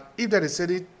 and if there is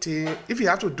anything, if you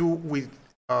have to do with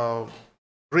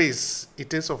race in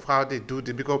terms of how they do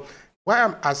it. Because why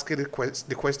I'm asking the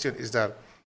question is that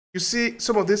you see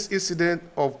some of this incident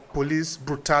of police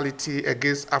brutality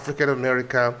against African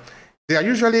American, they are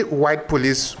usually white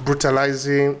police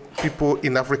brutalizing people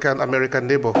in African American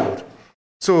neighborhood.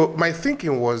 So my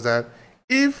thinking was that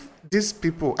if these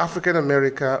people, African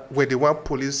American, were the one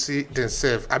policing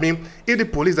themselves, I mean, if the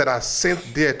police that are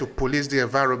sent there to police the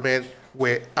environment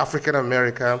were African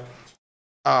American,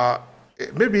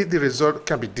 maybe the result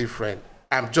can be different.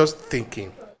 I'm just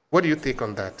thinking. What do you think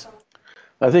on that?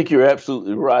 I think you're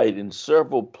absolutely right. In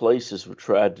several places, we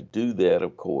tried to do that,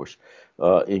 of course,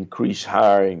 increase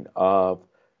hiring of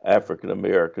African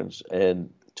Americans and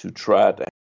to try to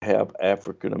have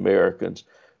African Americans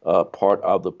part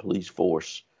of the police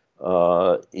force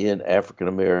in African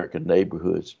American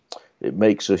neighborhoods. It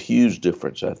makes a huge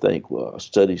difference, I think.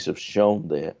 Studies have shown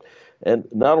that. And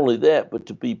not only that, but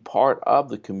to be part of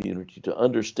the community, to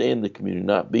understand the community,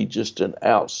 not be just an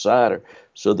outsider,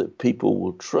 so that people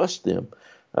will trust them.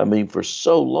 I mean, for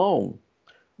so long,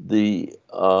 the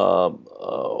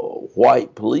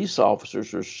white police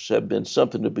officers have been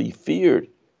something to be feared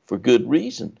for good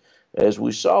reason, as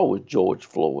we saw with George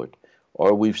Floyd,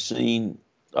 or we've seen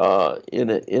in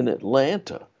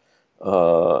Atlanta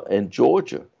and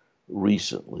Georgia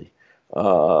recently.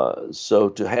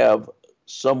 So to have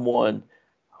someone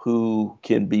who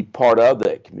can be part of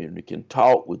that community, can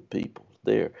talk with people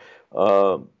there.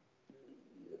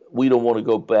 We don't want to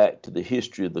go back to the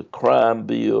history of the crime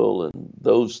bill and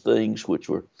those things, which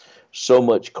were so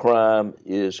much crime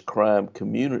is crime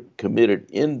committed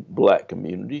in black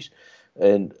communities.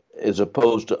 And as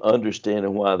opposed to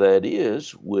understanding why that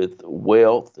is with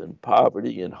wealth and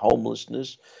poverty and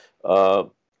homelessness,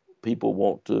 people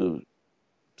want to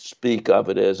speak of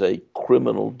it as a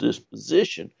criminal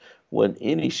disposition, when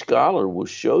any scholar will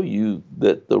show you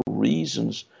that the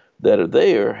reasons that are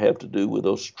there have to do with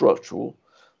those structural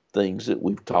things that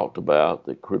we've talked about,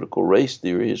 that critical race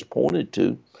theory has pointed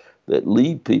to, that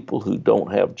lead people who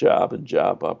don't have job and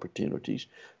job opportunities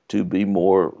to be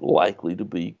more likely to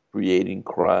be creating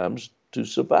crimes to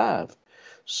survive.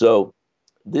 So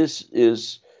this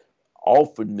is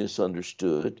often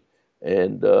misunderstood,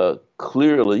 and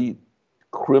clearly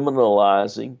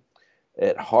criminalizing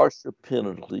at harsher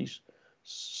penalties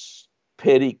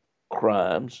petty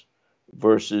crimes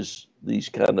versus these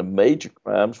kind of major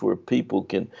crimes where people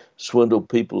can swindle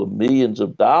people of millions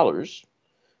of dollars,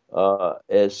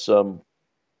 as some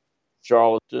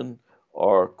charlatan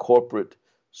or corporate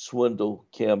swindle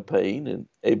campaign and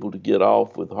able to get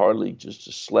off with hardly just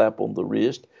a slap on the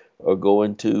wrist, or go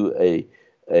into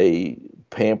a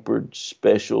pampered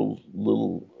special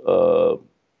little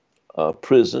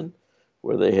prison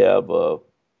where they have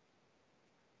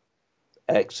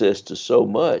access to so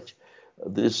much.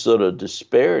 This sort of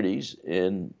disparities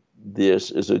in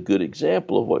this is a good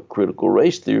example of what critical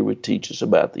race theory would teach us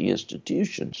about the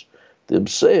institutions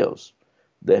themselves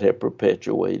that have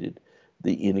perpetuated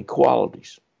the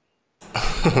inequalities.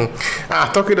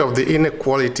 Talking of the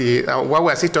inequality, while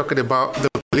we're still talking about the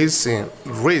policing,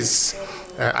 race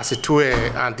as a tool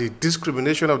and the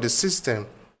discrimination of the system,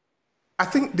 I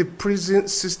think the prison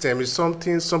system is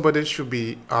something somebody should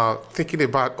be thinking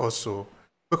about also,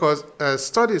 because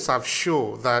studies have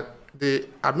shown that the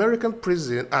American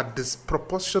prison are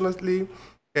disproportionately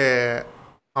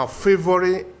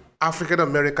favoring African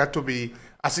America to be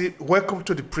as welcome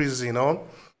to the prison, you know.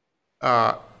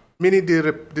 Meaning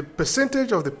the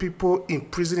percentage of the people in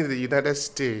prison in the United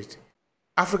States,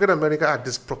 African American are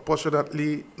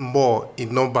disproportionately more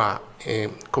in number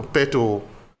compared to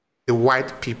the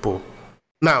white people.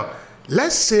 Now,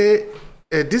 let's say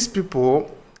these people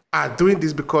are doing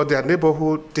this because their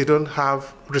neighborhood, they don't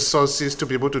have resources to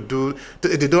be able to do,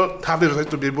 they don't have the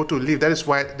resources to be able to live. That is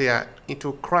why they are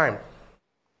into crime.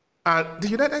 And the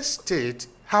United States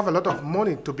have a lot of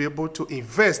money to be able to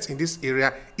invest in this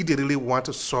area if they really want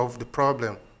to solve the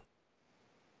problem.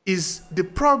 Is the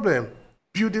problem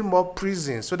building more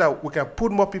prisons so that we can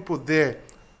put more people there,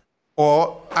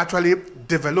 or actually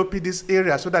developing this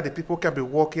area so that the people can be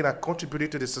working and contributing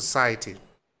to the society?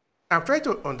 I'm trying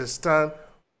to understand,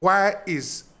 why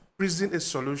is prison a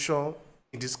solution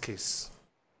in this case?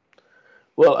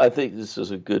 Well, I think this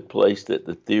is a good place that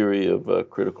the theory of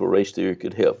critical race theory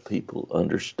could help people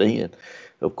understand.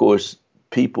 Of course,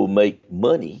 people make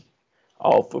money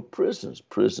off of prisons.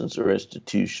 Prisons are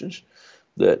institutions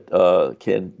that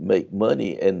can make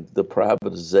money, and the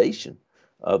privatization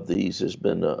of these has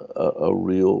been a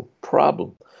real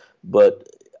problem. But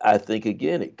I think,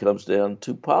 again, it comes down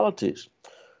to politics.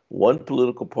 One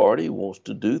political party wants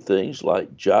to do things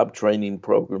like job training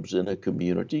programs in a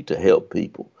community to help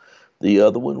people. The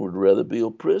other one would rather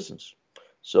build prisons.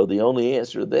 So the only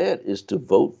answer to that is to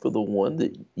vote for the one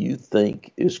that you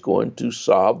think is going to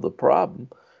solve the problem.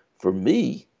 For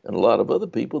me and a lot of other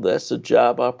people, that's the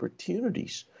job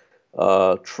opportunities,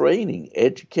 training,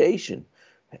 education,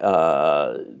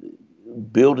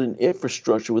 building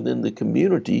infrastructure within the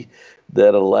community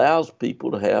that allows people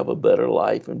to have a better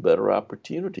life and better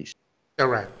opportunities. All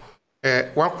right.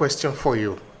 One question for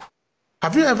you.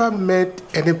 Have you ever met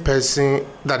any person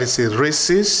that is a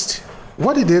racist?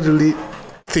 What did they really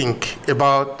think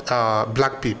about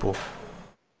black people?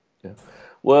 Yeah.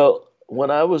 Well, when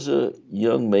I was a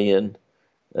young man,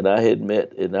 and I had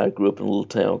met, and I grew up in a little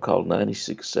town called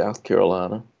 96, South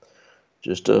Carolina,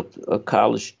 just a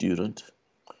college student.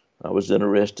 I was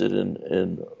interested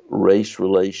in race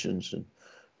relations and,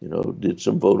 did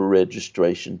some voter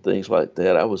registration, things like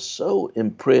that. I was so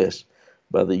impressed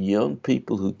by the young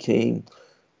people who came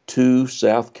to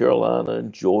South Carolina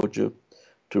and Georgia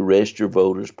to register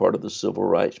voters, part of the civil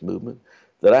rights movement,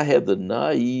 that I had the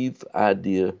naive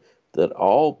idea that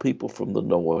all people from the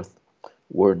North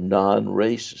were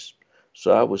non-racist.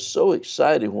 So I was so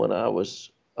excited when I was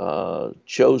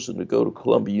chosen to go to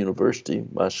Columbia University,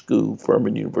 my school,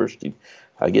 Furman University,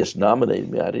 I guess nominated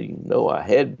me. I didn't even know I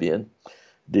had been.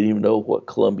 Didn't even know what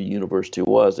Columbia University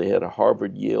was. They had a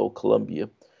Harvard, Yale, Columbia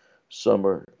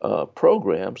summer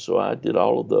program, so I did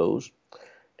all of those.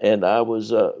 And I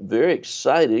was very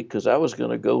excited because I was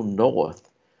going to go north.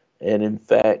 And in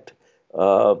fact,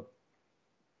 found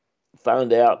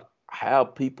out how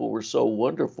people were so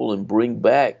wonderful and bring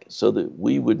back so that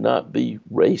we would not be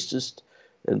racist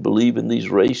and believe in these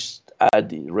racist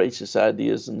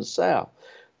ideas in the South.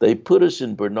 They put us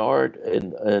in Bernard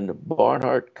and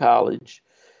Barnhart College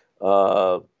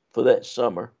for that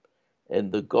summer,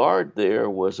 and the guard there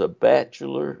was a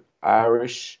bachelor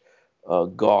Irish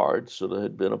guard, so there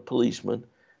had been a policeman,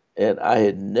 and I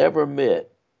had never met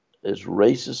as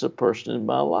racist a person in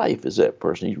my life as that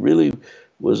person. He really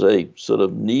was a sort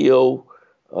of neo,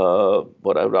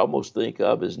 what I would almost think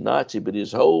of as Nazi, but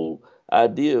his whole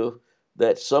idea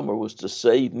that summer was to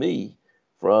save me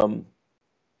from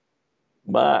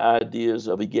my ideas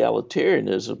of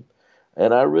egalitarianism.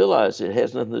 And I realized it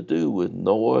has nothing to do with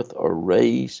North or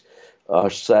race or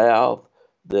South,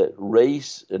 that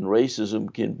race and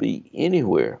racism can be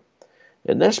anywhere.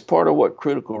 And that's part of what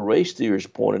critical race theory is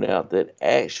pointing out, that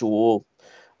actual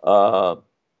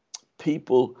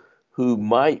people who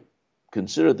might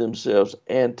consider themselves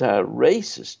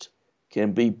anti-racist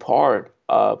can be part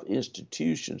of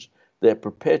institutions that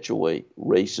perpetuate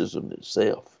racism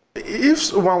itself.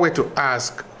 If one were to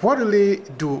ask, what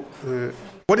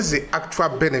is the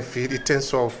actual benefit in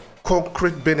terms of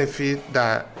concrete benefit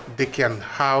that they can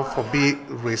have for being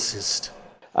racist?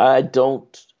 I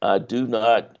do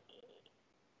not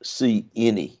see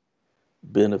any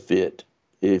benefit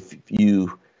if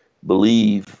you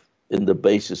believe in the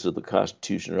basis of the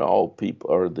Constitution, or all people,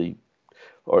 or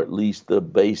at least the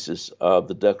basis of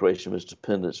the Declaration of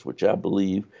Independence, which I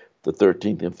believe the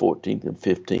 13th and 14th and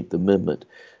 15th Amendment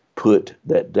put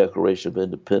that Declaration of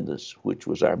Independence, which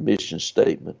was our mission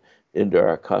statement, into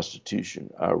our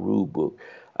Constitution, our rule book.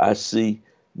 I see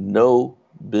no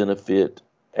benefit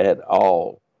at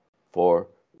all for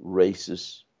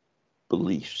racist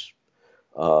beliefs,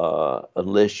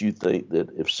 unless you think that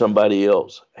if somebody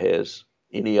else has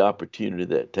any opportunity,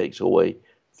 that takes away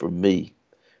from me.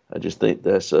 I just think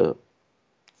that's a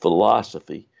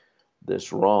philosophy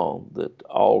that's wrong, that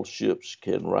all ships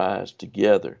can rise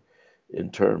together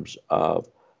in terms of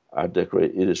our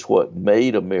Declaration. It is what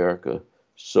made America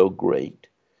so great.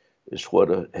 It's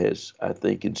what has, I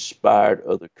think, inspired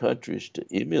other countries to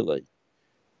emulate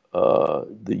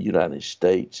the United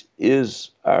States,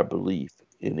 is our belief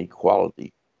in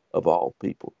equality of all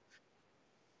people.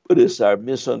 But it's our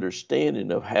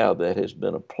misunderstanding of how that has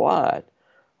been applied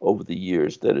over the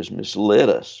years that has misled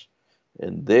us.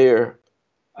 And there,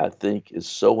 I think, is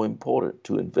so important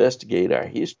to investigate our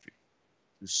history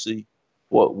to see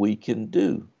what we can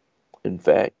do, in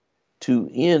fact, to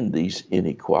end these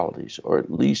inequalities, or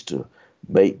at least to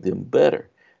make them better.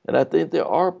 And I think there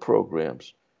are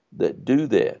programs that do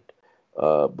that,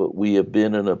 but we have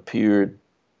been in a period,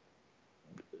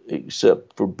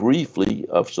 except for briefly,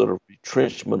 of sort of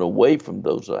retrenchment away from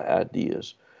those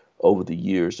ideas over the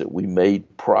years, that we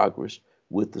made progress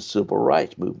with the civil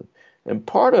rights movement. And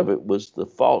part of it was the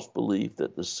false belief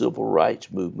that the civil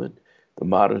rights movement, the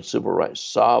modern civil rights,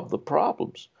 solved the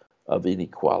problems of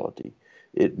inequality.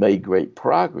 It made great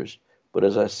progress, but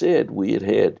as I said, we had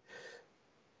had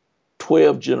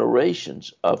 12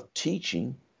 generations of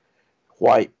teaching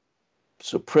white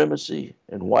supremacy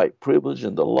and white privilege,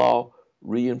 and the law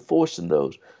reinforcing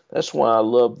those. That's why I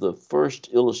love the first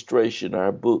illustration in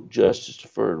our book, Justice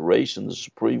Deferred Race in the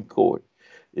Supreme Court.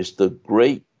 It's the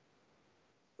great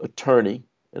attorney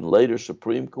and later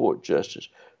Supreme Court Justice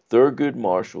Thurgood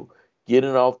Marshall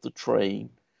getting off the train,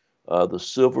 the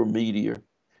Silver Meteor,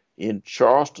 in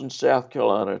Charleston, South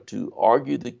Carolina, to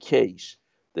argue the case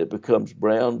that becomes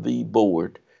Brown v.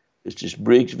 Board. It's just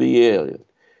Briggs v. Elliott.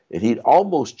 And he'd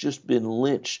almost just been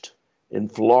lynched in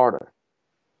Florida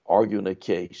arguing a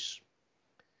case.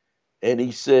 And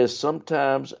he says,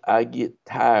 sometimes I get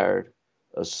tired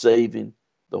of saving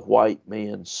the white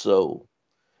man's soul.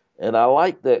 And I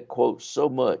like that quote so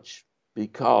much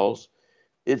because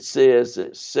it says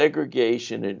that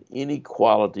segregation and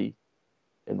inequality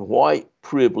and white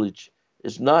privilege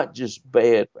is not just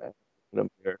bad for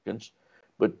African Americans,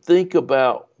 but think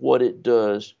about what it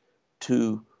does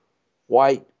to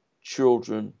white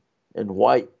children and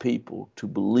white people to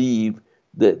believe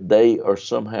that they are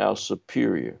somehow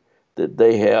superior, that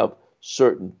they have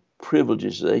certain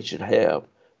privileges they should have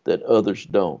that others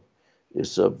don't.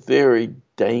 It's a very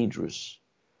dangerous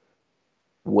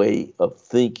way of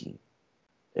thinking.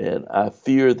 And I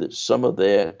fear that some of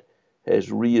that has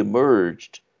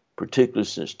reemerged, particularly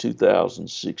since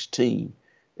 2016,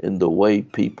 in the way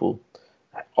people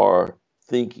are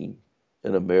thinking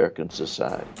in American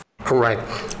society. All right.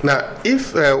 Now,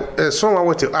 if someone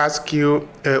were to ask you,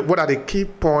 what are the key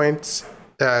points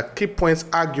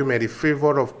argument in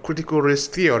favor of critical race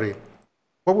theory,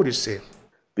 what would you say?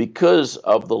 Because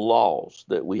of the laws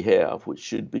that we have, which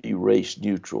should be race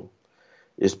neutral,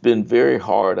 it's been very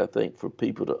hard, I think, for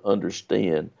people to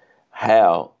understand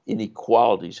how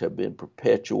inequalities have been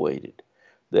perpetuated.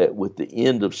 That with the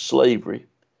end of slavery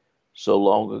so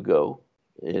long ago,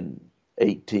 in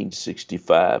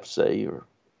 1865, say, or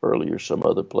earlier, some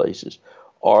other places,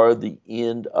 or the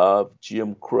end of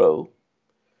Jim Crow,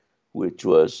 which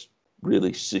was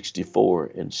really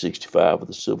 64 and 65 of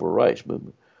the Civil Rights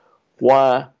Movement,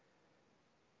 why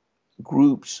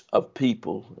groups of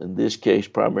people, in this case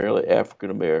primarily African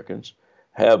Americans,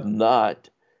 have not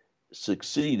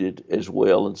succeeded as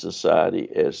well in society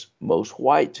as most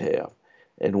whites have.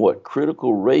 And what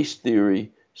critical race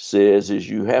theory says is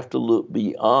you have to look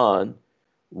beyond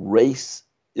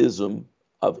racism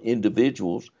of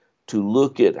individuals to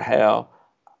look at how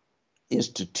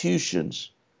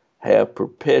institutions have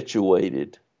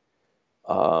perpetuated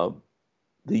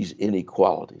these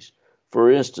inequalities.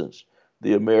 For instance,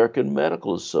 the American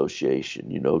Medical Association,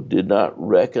 did not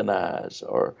recognize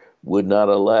or would not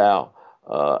allow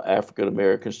African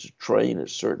Americans to train at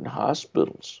certain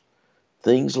hospitals.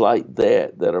 Things like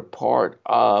that that are part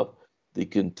of the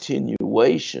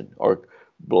continuation, or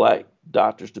black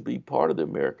doctors to be part of the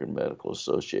American Medical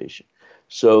Association.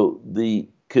 So the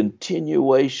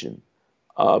continuation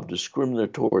of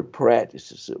discriminatory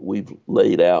practices that we've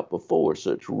laid out before,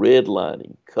 such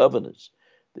redlining, covenants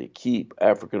that keep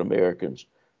African Americans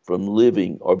from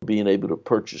living or being able to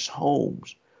purchase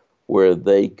homes where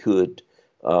they could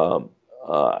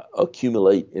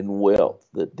accumulate in wealth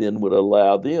that then would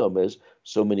allow them, as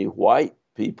so many white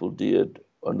people did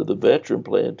under the veteran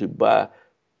plan, to buy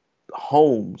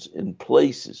homes in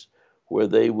places where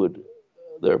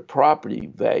their property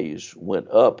values went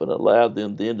up, and allowed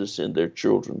them then to send their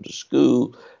children to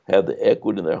school, have the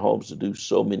equity in their homes to do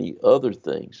so many other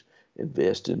things,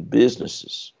 invest in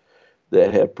businesses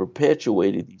that have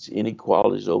perpetuated these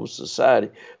inequalities over society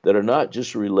that are not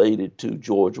just related to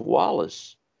George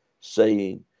Wallace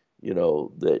saying,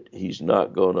 that he's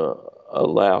not going to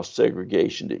allow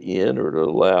segregation to end or to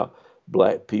allow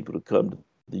black people to come to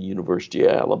the University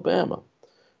of Alabama.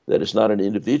 That it's not an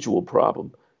individual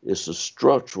problem, it's a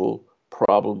structural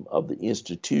problem of the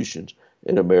institutions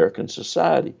in American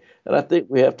society. And I think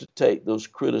we have to take those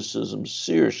criticisms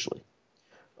seriously,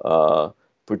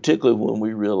 particularly when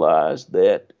we realize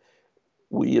that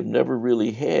we have never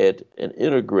really had an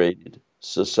integrated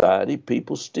society.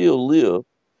 People still live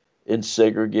in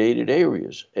segregated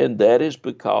areas, and that is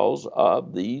because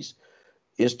of these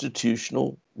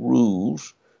institutional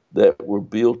rules that were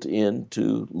built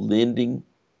into lending,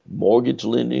 mortgage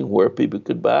lending, where people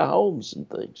could buy homes and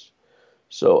things.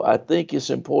 So I think it's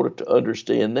important to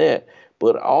understand that,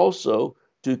 but also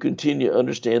to continue to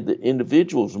understand that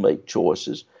individuals make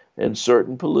choices, and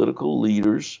certain political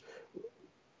leaders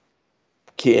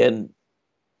can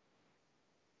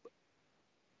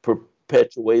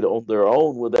perpetuate on their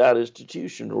own without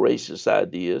institution racist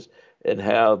ideas and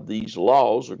how these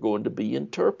laws are going to be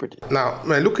interpreted. Now,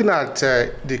 looking at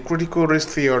the critical race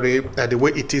theory, the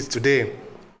way it is today,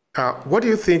 what do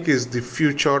you think is the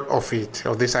future of it,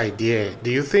 of this idea?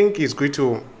 Do you think it's going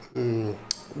to?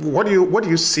 What do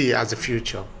you see as the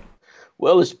future?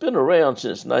 Well, it's been around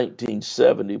since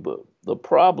 1970, but the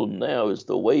problem now is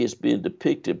the way it's being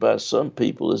depicted by some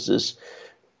people as this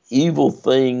evil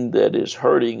thing that is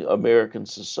hurting American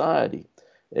society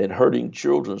and hurting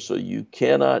children. So you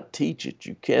cannot teach it,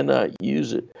 you cannot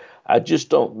use it. I just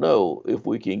don't know if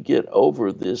we can get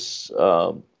over this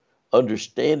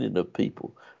understanding of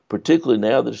people, particularly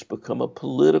now that it's become a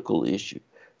political issue,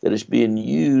 that it's being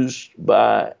used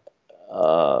by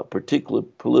particular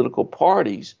political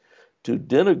parties to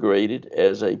denigrate it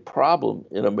as a problem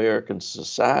in American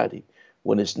society,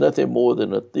 when it's nothing more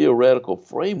than a theoretical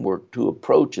framework to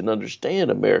approach and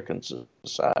understand American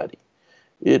society.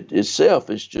 It itself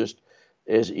is just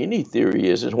as any theory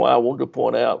is. It's why I wanted to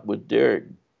point out with Derek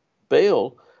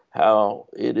Bell how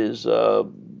it is,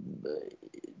 for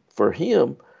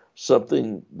him,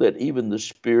 something that even the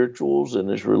spirituals and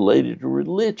is related to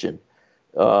religion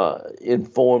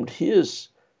informed his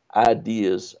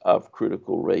ideas of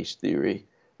critical race theory,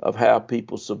 of how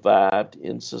people survived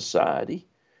in society,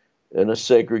 in a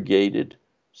segregated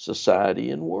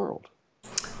society and world.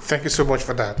 Thank you so much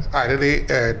for that. I really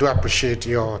do appreciate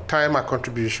your time and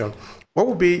contribution. What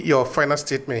would be your final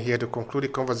statement here to conclude the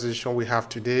conversation we have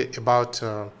today about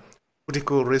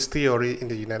critical race theory in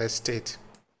the United States?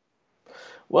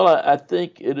 Well, I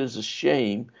think it is a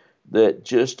shame that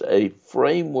just a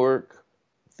framework,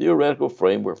 theoretical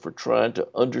framework for trying to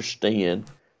understand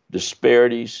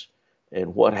disparities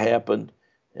and what happened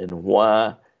and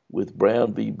why, with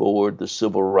Brown v. Board, the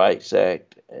Civil Rights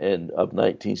Act of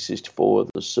 1964,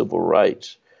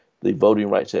 the Voting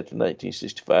Rights Act of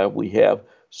 1965, we have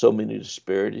so many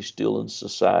disparities still in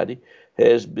society,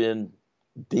 has been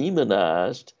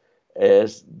demonized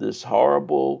as this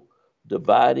horrible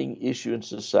dividing issue in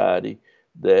society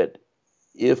that,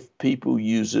 if people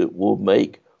use it, will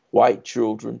make white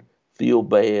children feel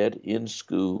bad in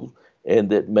school, and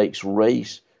that makes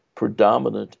race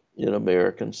predominant in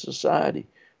American society.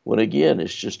 When again,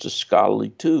 it's just a scholarly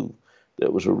tool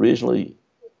that was originally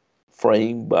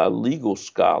framed by legal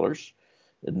scholars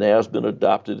and now has been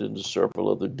adopted into several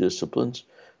other disciplines.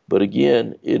 But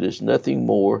again, it is nothing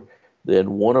more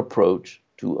than one approach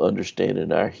to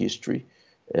understanding our history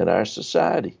and our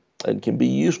society, and can be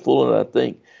useful. And I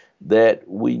think that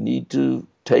we need to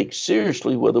take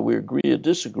seriously, whether we agree or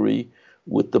disagree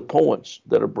with the points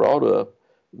that are brought up,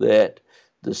 that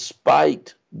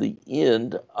despite the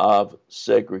end of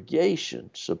segregation,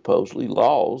 supposedly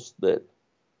laws that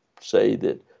say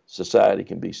that society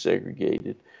can be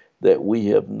segregated, that we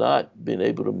have not been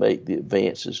able to make the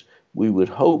advances we would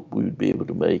hope we would be able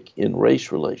to make in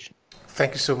race relations.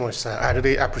 Thank you so much, sir. I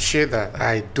really appreciate that.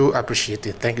 I do appreciate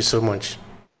it. Thank you so much.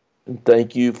 And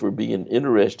thank you for being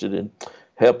interested in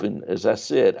helping. As I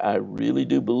said, I really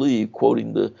do believe,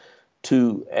 quoting the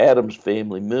two Addams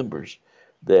family members,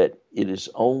 that it is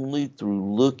only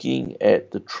through looking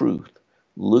at the truth,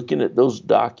 looking at those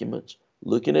documents,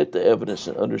 looking at the evidence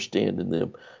and understanding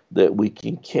them, that we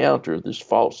can counter this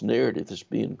false narrative that's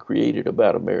being created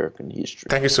about American history.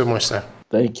 Thank you so much, sir.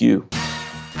 Thank you.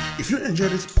 If you enjoy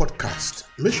this podcast,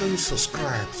 make sure you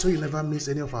subscribe so you never miss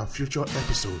any of our future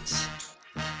episodes.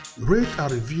 Rate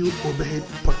and review Obehe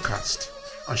Podcast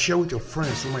and share with your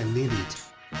friends who might need it.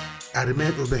 I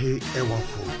remain Obehe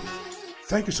Ewanfo.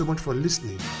 Thank you so much for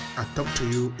listening, and talk to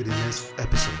you in the next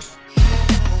episode.